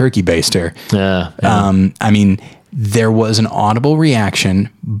that turkey baster, I mean, there was an audible reaction,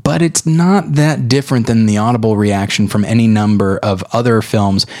 but it's not that different than the audible reaction from any number of other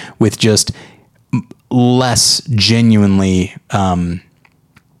films with just less genuinely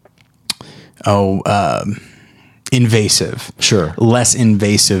invasive, less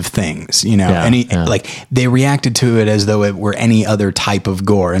invasive things, like they reacted to it as though it were any other type of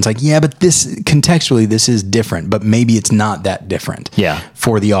gore. And it's like, yeah, but this contextually, this is different, but maybe it's not that different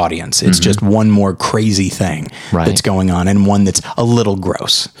for the audience. It's just one more crazy thing that's going on, and one that's a little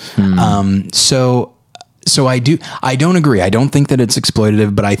gross. So I don't agree. I don't think that it's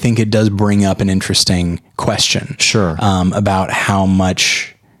exploitative, but I think it does bring up an interesting question. About how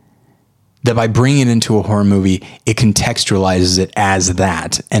much that by bringing it into a horror movie, it contextualizes it as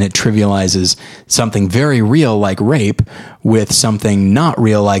that, and it trivializes something very real like rape with something not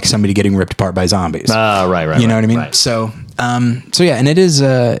real like somebody getting ripped apart by zombies. Right. You know what I mean? Right. So yeah, and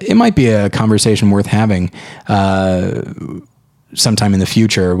it might be a conversation worth having sometime in the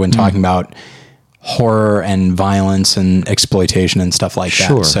future when talking about horror and violence and exploitation and stuff like that.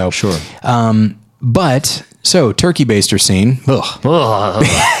 So turkey baster scene.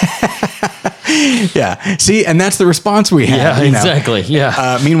 Yeah. See, and that's the response we have. Yeah, exactly.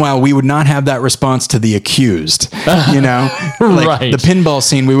 Yeah. Meanwhile, we would not have that response to the accused, like right. The pinball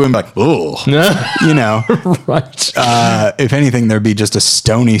scene, we wouldn't be like, oh, right. If anything, there'd be just a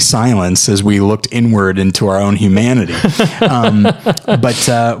stony silence as we looked inward into our own humanity.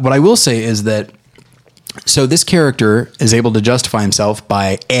 But what I will say is that, so this character is able to justify himself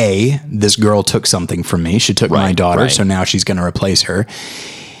by this girl took something from me. She took my daughter, so now she's going to replace her.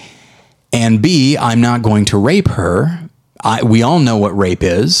 And B, I'm not going to rape her. We all know what rape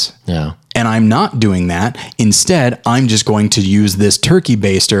is. Yeah. And I'm not doing that. Instead, I'm just going to use this turkey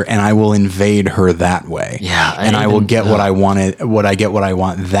baster and I will invade her that way. Yeah. And I will get what I wanted, what I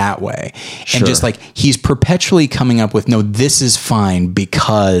want that way. And just like, he's perpetually coming up with, no, this is fine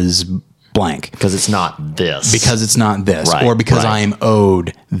because blank. Because it's not this. Right, or because I am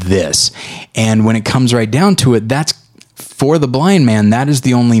owed this. And when it comes right down to it, that's, for the blind man, that is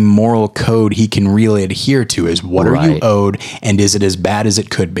the only moral code he can really adhere to, is what are you owed, and is it as bad as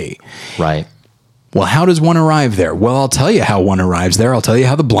it could be? Right. Well, how does one arrive there? Well, I'll tell you how one arrives there. I'll tell you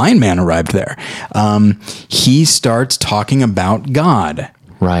how the blind man arrived there. He starts talking about God.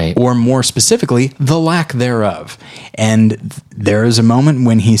 Right. Or more specifically, the lack thereof. And there is a moment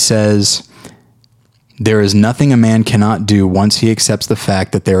when he says, there is nothing a man cannot do once he accepts the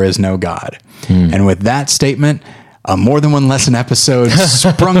fact that there is no God. And with that statement, a More Than One Lesson episode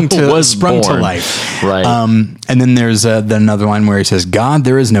sprung to life. Right. And then there's then another line where he says, God,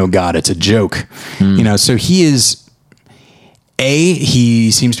 there is no God. It's a joke. So he is...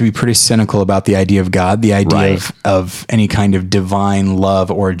 he seems to be pretty cynical about the idea of God, the idea of any kind of divine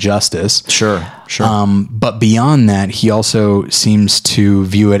love or justice. Sure. But beyond that, he also seems to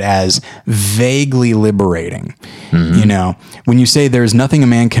view it as vaguely liberating. When you say there's nothing a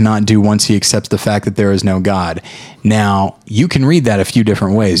man cannot do once he accepts the fact that there is no God. Now, you can read that a few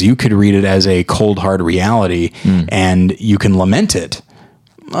different ways. You could read it as a cold, hard reality, and you can lament it.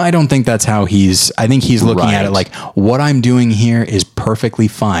 I don't think that's how I think he's looking at it like, what I'm doing here is perfectly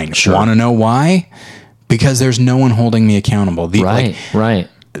fine. Sure. Want to know why? Because there's no one holding me accountable.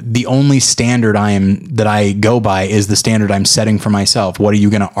 The only standard that I go by is the standard I'm setting for myself. What are you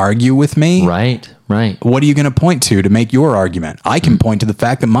going to argue with me? Right. What are you going to point to make your argument? I can point to the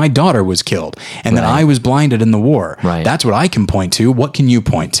fact that my daughter was killed and that I was blinded in the war. Right. That's what I can point to. What can you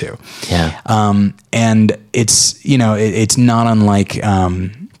point to? Yeah. And it's, it's not unlike,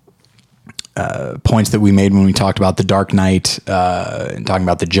 points that we made when we talked about The Dark Knight, and talking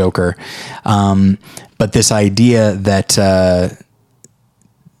about the Joker. But this idea that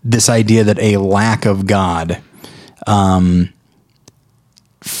a lack of God,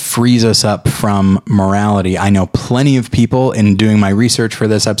 frees us up from morality. I know plenty of people, in doing my research for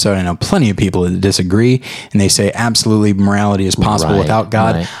this episode, I know plenty of people that disagree, and they say absolutely morality is possible without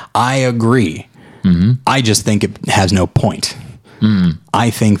God. Right. I agree. I just think it has no point. I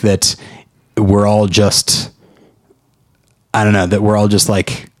think that we're all just, that we're all just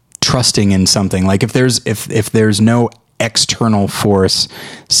like trusting in something. Like if there's no external force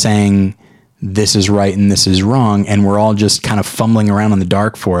saying this is right and this is wrong, and we're all just kind of fumbling around in the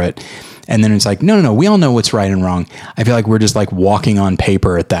dark for it, and then it's like, no, we all know what's right and wrong. I feel like we're just like walking on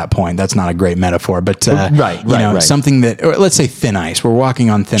paper at that point. That's not a great metaphor, but something that, or let's say thin ice. We're walking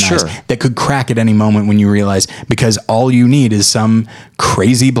on thin ice that could crack at any moment when you realize, because all you need is some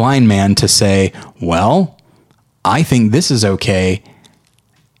crazy blind man to say, well, I think this is okay.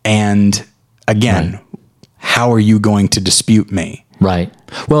 And again, how are you going to dispute me? Right.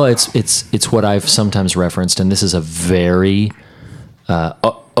 Well, it's what I've sometimes referenced, and this is a very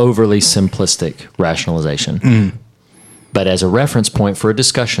overly simplistic rationalization. But as a reference point for a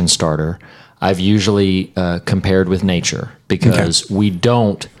discussion starter, I've usually compared with nature, because we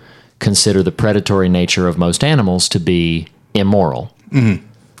don't consider the predatory nature of most animals to be immoral.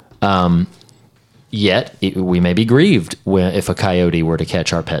 Yet we may be grieved if a coyote were to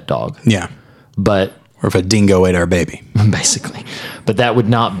catch our pet dog. Yeah. Or if a dingo ate our baby. Basically. But that would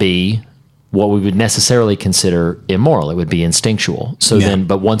not be what we would necessarily consider immoral. It would be instinctual.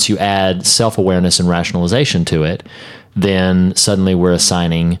 But once you add self-awareness and rationalization to it, then suddenly we're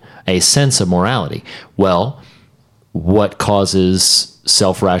assigning a sense of morality. Well, what causes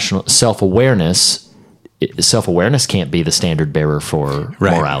self-awareness? Self-awareness can't be the standard bearer for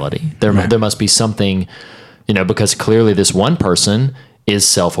morality. There must be something, because clearly this one person is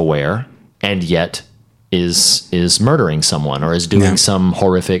self-aware and yet is murdering someone or is doing some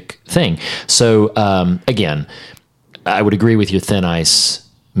horrific thing. So again, I would agree with your thin ice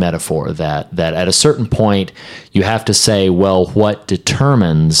metaphor that at a certain point you have to say, well, what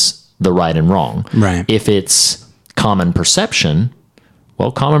determines the right and wrong? Right. If it's common perception,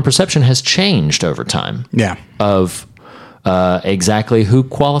 well, common perception has changed over time. Yeah. Of exactly who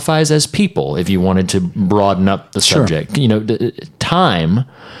qualifies as people, if you wanted to broaden up the subject. Time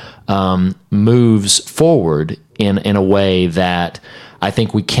moves forward in a way that I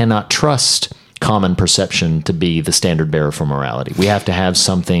think we cannot trust common perception to be the standard bearer for morality. We have to have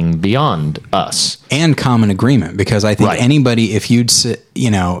something beyond us. And common agreement, because I think anybody, if you'd,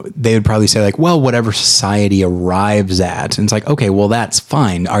 they would probably say like, well, whatever society arrives at. And it's like, okay, well, that's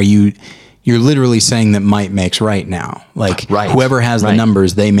fine. You're literally saying that might makes right now. Like whoever has the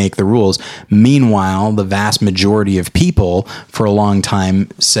numbers, they make the rules. Meanwhile, the vast majority of people for a long time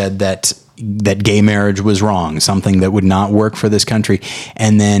said that gay marriage was wrong, something that would not work for this country.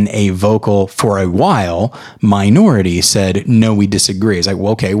 And then a vocal, for a while, minority said, no, we disagree. It's like,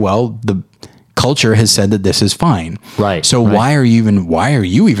 well, okay, well, the culture has said that this is fine. Right. So right. why are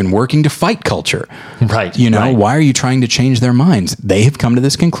you even working to fight culture? Right. You know, right. why are you trying to change their minds? They have come to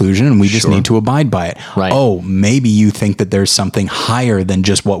this conclusion and we just need to abide by it. Right. Oh, maybe you think that there's something higher than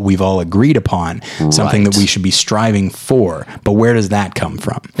just what we've all agreed upon, something that we should be striving for. But where does that come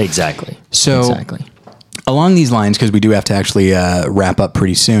from? Exactly. So exactly. Along these lines, because we do have to actually wrap up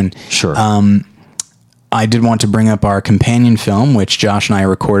pretty soon. Sure. I did want to bring up our companion film, which Josh and I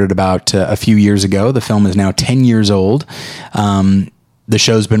recorded about a few years ago. The film is now 10 years old. The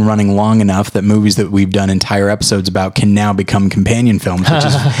show's been running long enough that movies that we've done entire episodes about can now become companion films, which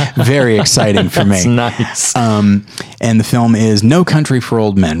is very exciting for me. That's nice. And the film is No Country for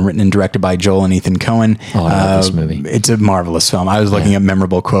Old Men, written and directed by Joel and Ethan Coen. Oh, I love this movie. It's a marvelous film. I was looking at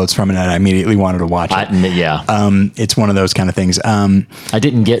memorable quotes from it, and I immediately wanted to watch it. It's one of those kind of things. I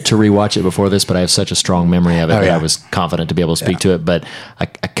didn't get to rewatch it before this, but I have such a strong memory of it that I was confident to be able to speak to it. But I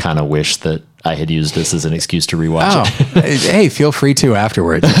kind of wish that I had used this as an excuse to rewatch it. Hey, feel free to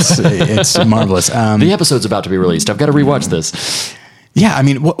afterwards. It's marvelous. The episode's about to be released. I've got to rewatch this. Yeah, I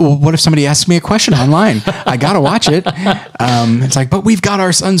mean, what if somebody asks me a question online? I got to watch it. It's like, but we've got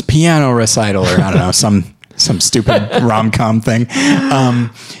our son's piano recital, or I don't know, some stupid rom-com thing.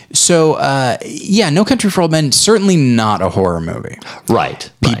 No Country for Old Men, certainly not a horror movie. Right.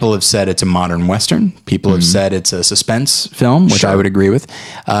 People have said it's a modern Western. People have said it's a suspense film, which I would agree with.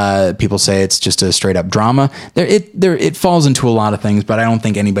 People say it's just a straight up drama. It falls into a lot of things, but I don't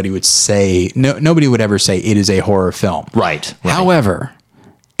think anybody would say, nobody would ever say it is a horror film. Right. However,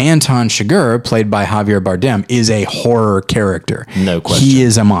 Anton Chigurh, played by Javier Bardem, is a horror character. No question. He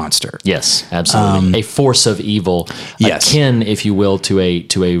is a monster. Yes, absolutely. A force of evil, akin, if you will, to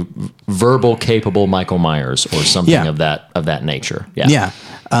a verbal capable Michael Myers or something of that nature. Yeah. Yeah.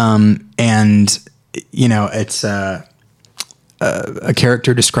 And you know, it's a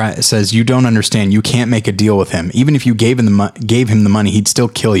character says, "You don't understand. You can't make a deal with him. Even if you gave him the money, he'd still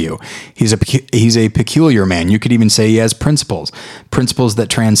kill you. He's a peculiar man. You could even say he has principles that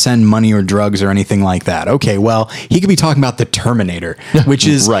transcend money or drugs or anything like that." Okay, well, he could be talking about the Terminator, which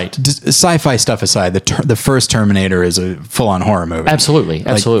is right. Sci-fi stuff aside. The first Terminator is a full-on horror movie. Absolutely,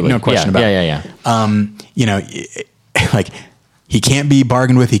 absolutely, no question about it. Yeah. You know, like. He can't be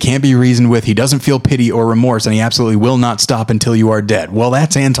bargained with. He can't be reasoned with. He doesn't feel pity or remorse, and he absolutely will not stop until you are dead. Well,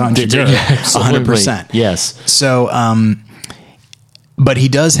 that's Anton Chigurh, 100%. Yes. So, but he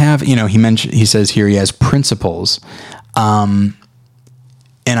does have, you know, he says here he has principles. And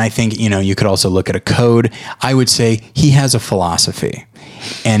I think, you know, you could also look at a code. I would say he has a philosophy.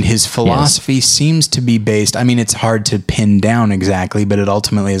 And his philosophy seems to be based, I mean, it's hard to pin down exactly, but it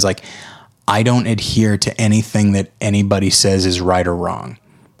ultimately is like, I don't adhere to anything that anybody says is right or wrong.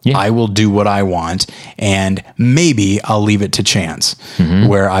 Yeah. I will do what I want, and maybe I'll leave it to chance,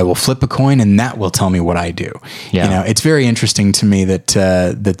 where I will flip a coin and that will tell me what I do. Yeah. You know, it's very interesting to me that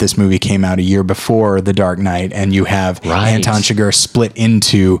that this movie came out a year before The Dark Knight, and you have Anton Chigurh split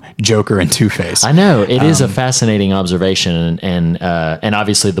into Joker and Two-Face. I know it is a fascinating observation, and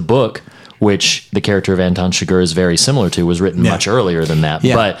obviously the book, which the character of Anton Chigurh is very similar to, was written much earlier than that.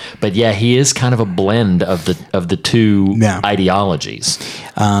 Yeah. But he is kind of a blend of the two ideologies,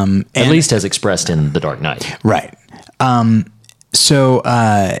 at least as expressed in The Dark Knight. Right.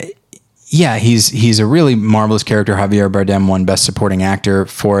 He's a really marvelous character. Javier Bardem won Best Supporting Actor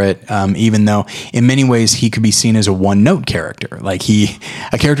for it, even though in many ways he could be seen as a one-note character. Like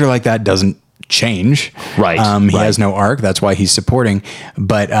a character like that doesn't change. Right. He has no arc. That's why he's supporting.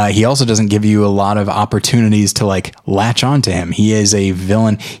 But he also doesn't give you a lot of opportunities to like latch onto him. He is a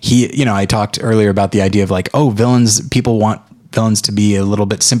villain. I talked earlier about the idea of like, people want villains to be a little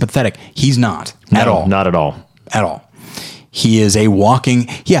bit sympathetic. He's not at all. Not at all. At all. He is a walking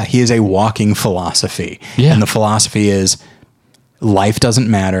philosophy. Yeah. And the philosophy is life doesn't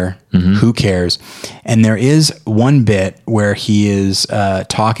matter. Who cares? And there is one bit where he is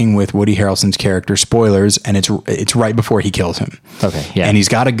talking with Woody Harrelson's character, spoilers, and it's right before he kills him. Okay. Yeah. And he's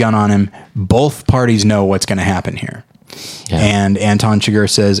got a gun on him. Both parties know what's going to happen here. Yeah. And Anton Chigurh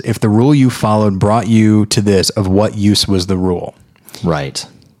says, if the rule you followed brought you to this, of what use was the rule? Right.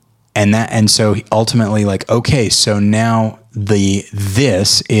 And so ultimately, like, okay, so now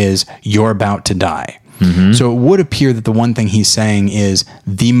this is you're about to die. So it would appear that the one thing he's saying is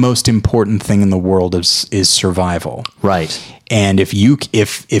the most important thing in the world is survival. Right. And if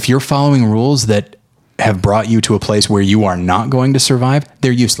you're following rules that have brought you to a place where you are not going to survive,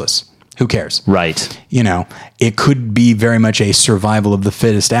 they're useless. Who cares? Right. You know, it could be very much a survival of the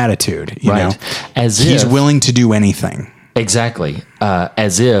fittest attitude. You know, as he's willing to do anything. Exactly.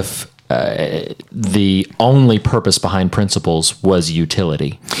 As if the only purpose behind principles was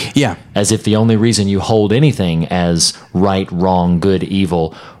utility. Yeah. As if the only reason you hold anything as right, wrong, good,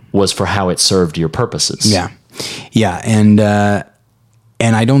 evil was for how it served your purposes. Yeah. Yeah.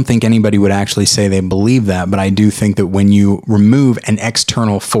 And I don't think anybody would actually say they believe that, but I do think that when you remove an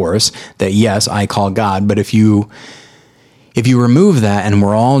external force that, yes, I call God, but if you remove that and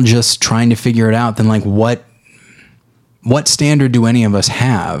we're all just trying to figure it out, then like what standard do any of us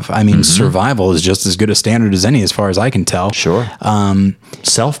have? I mean, survival is just as good a standard as any, as far as I can tell. Sure.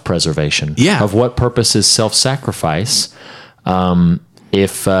 Self-preservation. Yeah. Of what purpose is self-sacrifice?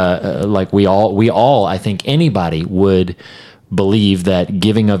 If like we all, I think anybody would believe that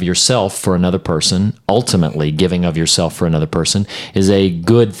giving of yourself for another person, ultimately giving of yourself for another person, is a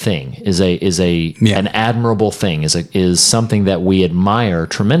good thing, is an admirable thing, is something that we admire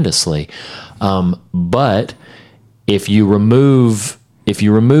tremendously. But if you remove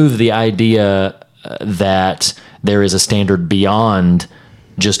the idea that there is a standard beyond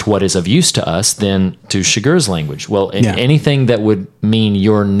just what is of use to us, then to Chigurh's language, anything that would mean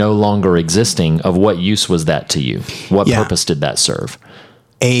you're no longer existing, of what use was that to you? What purpose did that serve?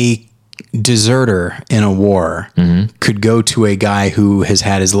 A deserter in a war could go to a guy who has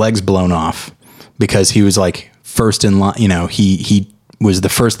had his legs blown off because he was like first in line, he was the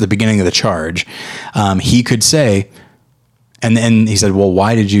first at the beginning of the charge. He could say, and then he said, well,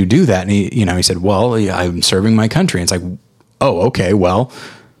 why did you do that? And he said, well, I'm serving my country. And it's like, oh, okay, well,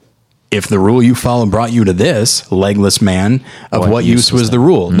 if the rule you follow brought you to this, legless man, of what use was the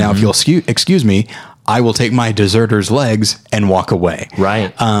rule? Now, if you'll excuse me, I will take my deserter's legs and walk away.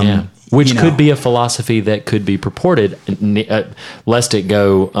 Right. Which could be a philosophy that could be purported, lest it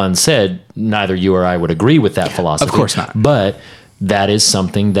go unsaid. Neither you or I would agree with that philosophy. Of course not. But that is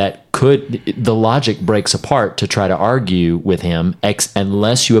something that the logic breaks apart to try to argue with him,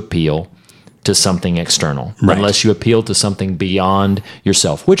 unless you appeal to something external, unless you appeal to something beyond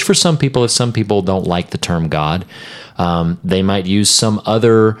yourself, which for some people, if some people don't like the term God, they might use some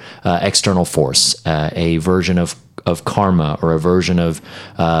other external force, a version of karma, or a version of,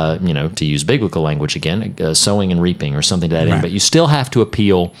 to use biblical language again, sowing and reaping, or something to that end. But you still have to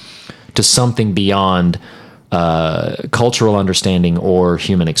appeal to something beyond cultural understanding or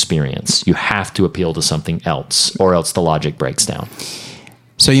human experience. You have to appeal to something else, or else the logic breaks down.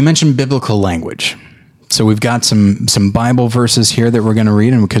 So you mentioned biblical language. So we've got some Bible verses here that we're going to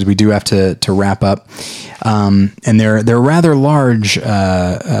read, and because we do have to wrap up, and they're rather large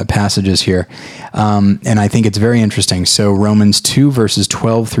passages here, and I think it's very interesting. So Romans 2 verses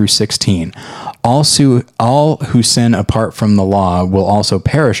 12 through 16. All who sin apart from the law will also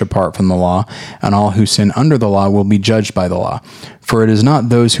perish apart from the law, and all who sin under the law will be judged by the law. For it is not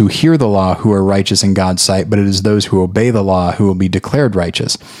those who hear the law who are righteous in God's sight, but it is those who obey the law who will be declared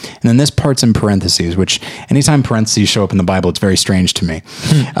righteous. And then this part's in parentheses, which anytime parentheses show up in the Bible, it's very strange to me.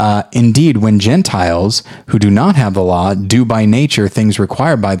 Indeed, when Gentiles who do not have the law do by nature things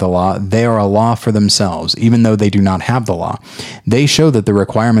required by the law, they are a law for themselves, even though they do not have the law. They show that the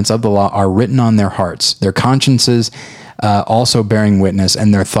requirements of the law are written on their hearts, their consciences also bearing witness,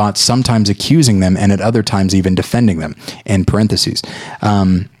 and their thoughts sometimes accusing them, and at other times even defending them. In parentheses,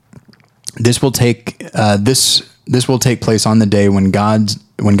 this will take place on the day when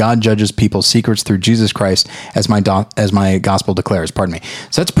God judges people's secrets through Jesus Christ, as my gospel declares. Pardon me.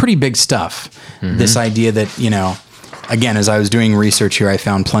 So that's pretty big stuff. This idea that, again, as I was doing research here, I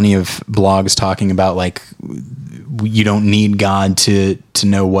found plenty of blogs talking about like, you don't need God to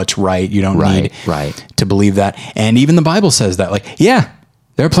know what's right. You don't need to believe that. And even the Bible says that, like, yeah,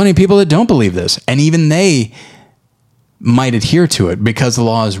 there are plenty of people that don't believe this, and even they might adhere to it because the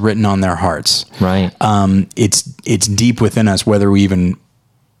law is written on their hearts. Right. It's deep within us, whether we even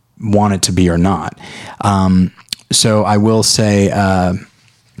want it to be or not. So I will say,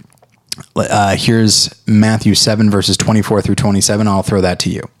 here's Matthew 7 verses 24 through 27. I'll throw that to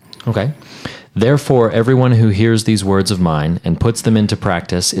you. Okay. Therefore, everyone who hears these words of mine and puts them into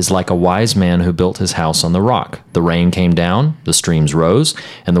practice is like a wise man who built his house on the rock. The rain came down, the streams rose,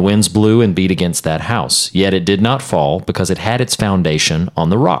 and the winds blew and beat against that house. Yet it did not fall, because it had its foundation on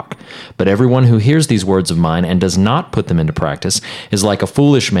the rock. But everyone who hears these words of mine and does not put them into practice is like a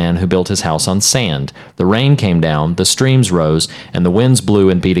foolish man who built his house on sand. The rain came down, the streams rose, and the winds blew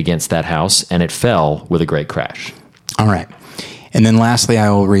and beat against that house, and it fell with a great crash. All right. And then lastly, I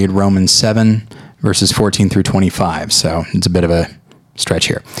will read Romans 7, verses 14 through 25. So it's a bit of a stretch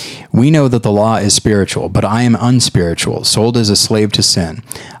here. We know that the law is spiritual, but I am unspiritual, sold as a slave to sin.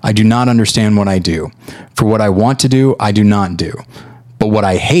 I do not understand what I do. For what I want to do, I do not do. But what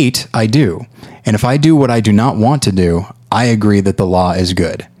I hate, I do. And if I do what I do not want to do, I agree that the law is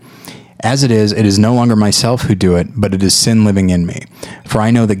good. As it is no longer myself who do it, but it is sin living in me. For I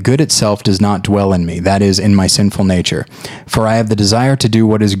know that good itself does not dwell in me, that is, in my sinful nature. For I have the desire to do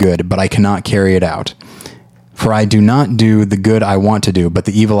what is good, but I cannot carry it out. For I do not do the good I want to do, but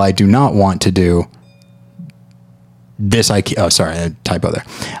the evil I do not want to do, this I keep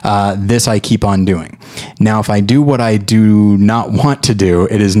on doing. Now, if I do what I do not want to do,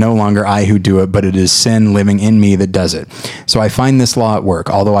 it is no longer I who do it, but it is sin living in me that does it. So I find this law at work.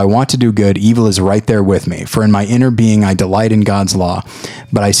 Although I want to do good, evil is right there with me. For in my inner being, I delight in God's law,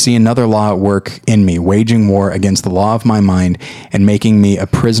 but I see another law at work in me, waging war against the law of my mind and making me a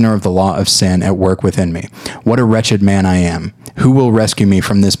prisoner of the law of sin at work within me. What a wretched man I am. Who will rescue me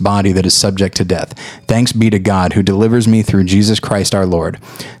from this body that is subject to death? Thanks be to God who delivers me through Jesus Christ our Lord.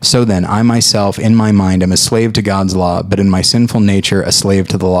 So then, I myself, in my mind, am a slave to God's law, but in my sinful nature, a slave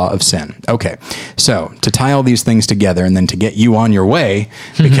to the law of sin. Okay, so to tie all these things together and then to get you on your way,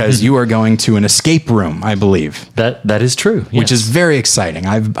 because you are going to an escape room, I believe. That is true. Yes. Which is very exciting.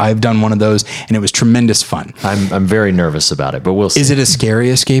 I've done one of those, and it was tremendous fun. I'm very nervous about it, but we'll see. Is it a scary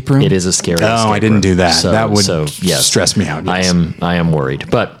escape room? It is a scary escape room. Oh, I didn't do that. That would stress me out. Yes. I am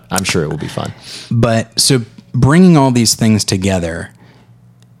worried, but I'm sure it will be fun. But so bringing all these things together,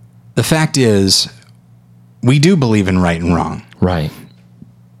 the fact is, we do believe in right and wrong. Right.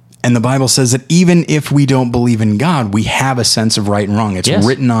 And the Bible says that even if we don't believe in God, we have a sense of right and wrong. It's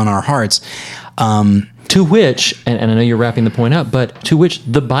written on our hearts. To which, and I know you're wrapping the point up, but to which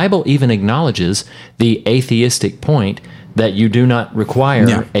the Bible even acknowledges the atheistic point that you do not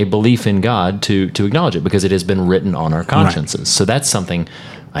require a belief in God to acknowledge it, because it has been written on our consciences. Right. So that's something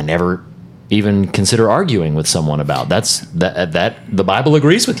I never even consider arguing with someone about. That the Bible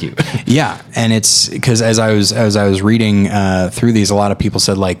agrees with you. Yeah, and it's because as I was reading through these, a lot of people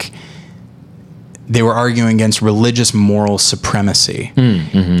said like they were arguing against religious moral supremacy.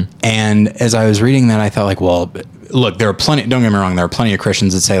 Mm-hmm. And as I was reading that, I thought like, well, look, there are plenty, don't get me wrong, there are plenty of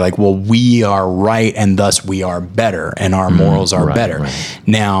Christians that say like, well, we are right and thus we are better and our morals are better. Right.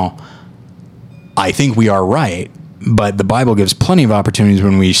 Now, I think we are right, but the Bible gives plenty of opportunities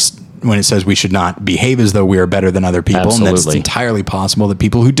when it says we should not behave as though we are better than other people. Absolutely. And that's entirely possible that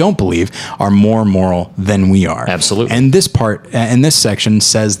people who don't believe are more moral than we are. Absolutely. And this part, in this section,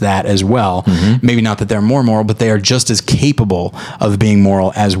 says that as well. Mm-hmm. Maybe not that they're more moral, but they are just as capable of being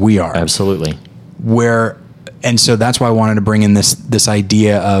moral as we are. Absolutely. And so that's why I wanted to bring in this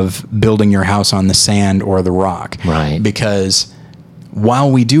idea of building your house on the sand or the rock. Right. Because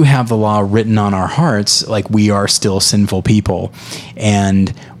while we do have the law written on our hearts, like we are still sinful people,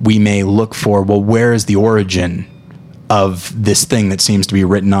 and we may look for, well, where is the origin of this thing that seems to be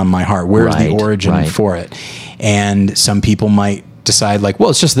written on my heart? Where's the origin for it? And some people might decide like, well,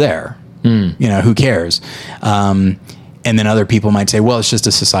 it's just there. Who cares? And then other people might say, well, it's just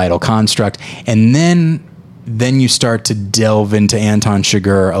a societal construct. And then you start to delve into Anton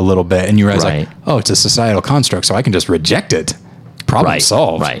Chigurh a little bit, and you realize like, oh, it's a societal construct, so I can just reject it. Problem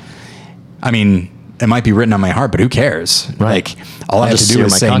solved. Right. I mean, it might be written on my heart, but who cares? Right. Like, all I have to do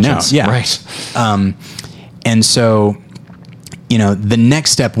is say conscience. No. Yeah. Right. And so, the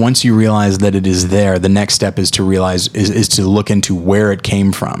next step, once you realize that it is there, the next step is to realize is to look into where it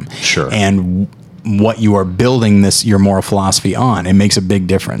came from. Sure. And what you are building your moral philosophy on. It makes a big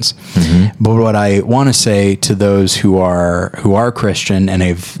difference. Mm-hmm. But what I want to say to those who are Christian and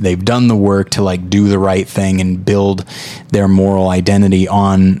they've done the work to like do the right thing and build their moral identity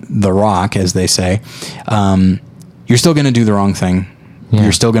on the rock, as they say, you're still going to do the wrong thing. Yeah.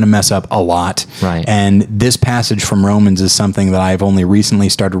 You're still going to mess up a lot. Right. And this passage from Romans is something that I've only recently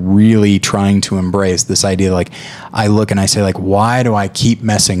started really trying to embrace. This idea, like I look and I say like, why do I keep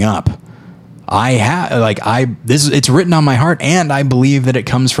messing up? It's written on my heart, and I believe that it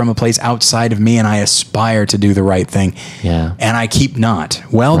comes from a place outside of me, and I aspire to do the right thing. Yeah. And I keep not.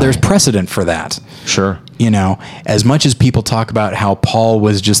 Well, there's precedent for that. Sure. As much as people talk about how Paul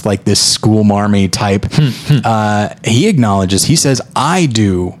was just like this schoolmarmy type, he acknowledges, he says, I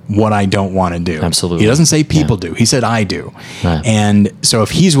do what I don't want to do. Absolutely. He doesn't say people do. He said, I do. Right. And so if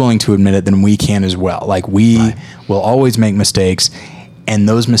he's willing to admit it, then we can as well. Like we will always make mistakes. And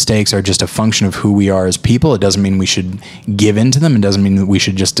those mistakes are just a function of who we are as people. It doesn't mean we should give in to them. It doesn't mean that we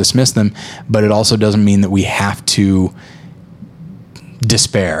should just dismiss them. But it also doesn't mean that we have to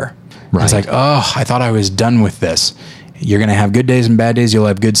despair. Right. It's like, oh, I thought I was done with this. You're going to have good days and bad days. You'll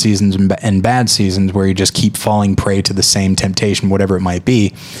have good seasons and bad seasons where you just keep falling prey to the same temptation, whatever it might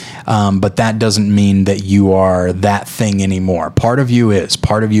be. But that doesn't mean that you are that thing anymore. Part of you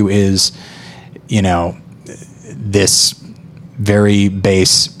is, this very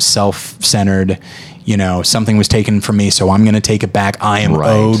base, self-centered, something was taken from me, so I'm going to take it back. I am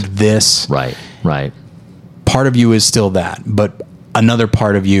owed this. Right. Part of you is still that, but another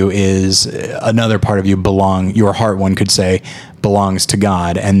part of you your heart, one could say, belongs to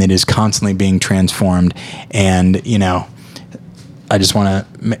God, and it is constantly being transformed. And, I just want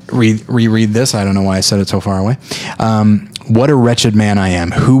to reread this. I don't know why I said it so far away. What a wretched man I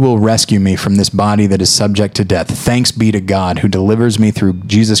am. Who will rescue me from this body that is subject to death? Thanks be to God who delivers me through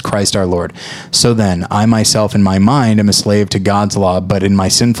Jesus Christ our Lord. So then, I myself in my mind am a slave to God's law, but in my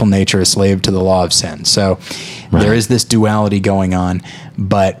sinful nature a slave to the law of sin. So there is this duality going on,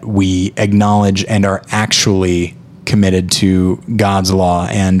 but we acknowledge and are actually committed to God's law.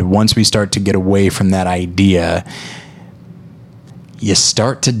 And once we start to get away from that idea, you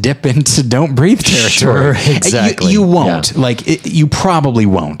start to dip into don't breathe territory. Sure, exactly. You won't. Yeah. You probably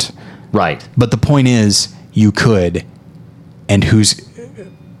won't. Right. But the point is, you could, and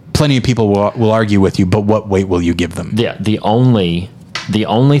plenty of people will argue with you, but what weight will you give them? Yeah. The only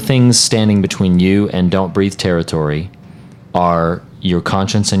things standing between you and don't breathe territory are your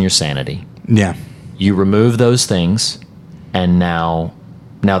conscience and your sanity. Yeah. You remove those things, and now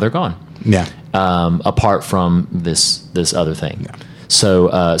they're gone. Yeah. Apart from this other thing. Yeah. So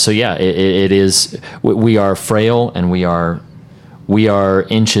it is. We are frail, and we are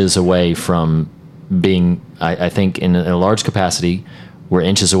inches away from being. I think in a large capacity, we're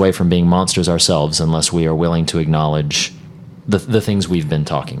inches away from being monsters ourselves, unless we are willing to acknowledge the things we've been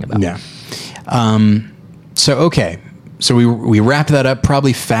talking about. Yeah. So we wrapped that up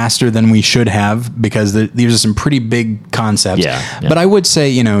probably faster than we should have, because these are some pretty big concepts. Yeah. But I would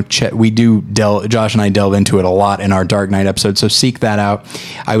say, we do Josh and I delve into it a lot in our Dark Knight episode, so seek that out.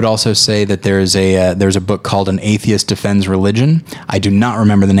 I would also say that there's a book called An Atheist Defends Religion. I do not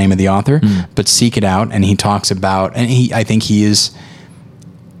remember the name of the author, but seek it out. And he talks about, I think he is,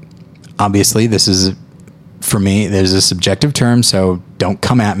 obviously this is, for me, there's a subjective term, so don't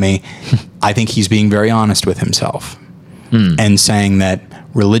come at me. I think he's being very honest with himself. And saying that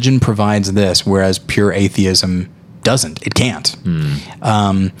religion provides this, whereas pure atheism doesn't. It can't.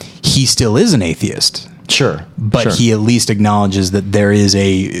 He still is an atheist. Sure. But he at least acknowledges that there is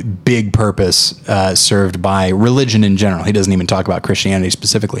a big purpose served by religion in general. He doesn't even talk about Christianity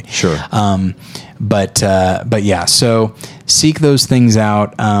specifically. Sure. But yeah, so seek those things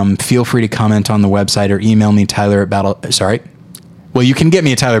out. Feel free to comment on the website or email me, Tyler at Well, you can get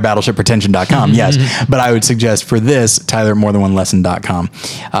me at tyler@battleshippretension.com, yes. But I would suggest for this, Tyler at morethanonelesson.com.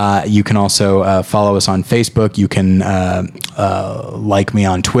 You can also follow us on Facebook. You can like me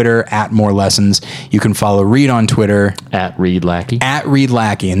on Twitter at More Lessons. You can follow Reed on Twitter at Reed Lackey. At Reed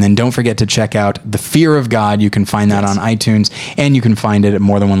Lackey. And then don't forget to check out The Fear of God. You can find that on iTunes, and you can find it at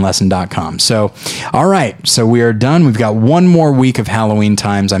morethanonelesson.com. So, all right. So we are done. We've got one more week of Halloween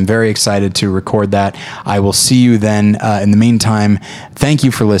Times. I'm very excited to record that. I will see you then. In the meantime, thank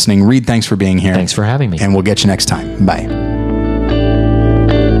you for listening. Reed, thanks for being here. Thanks for having me. And we'll get you next time. Bye.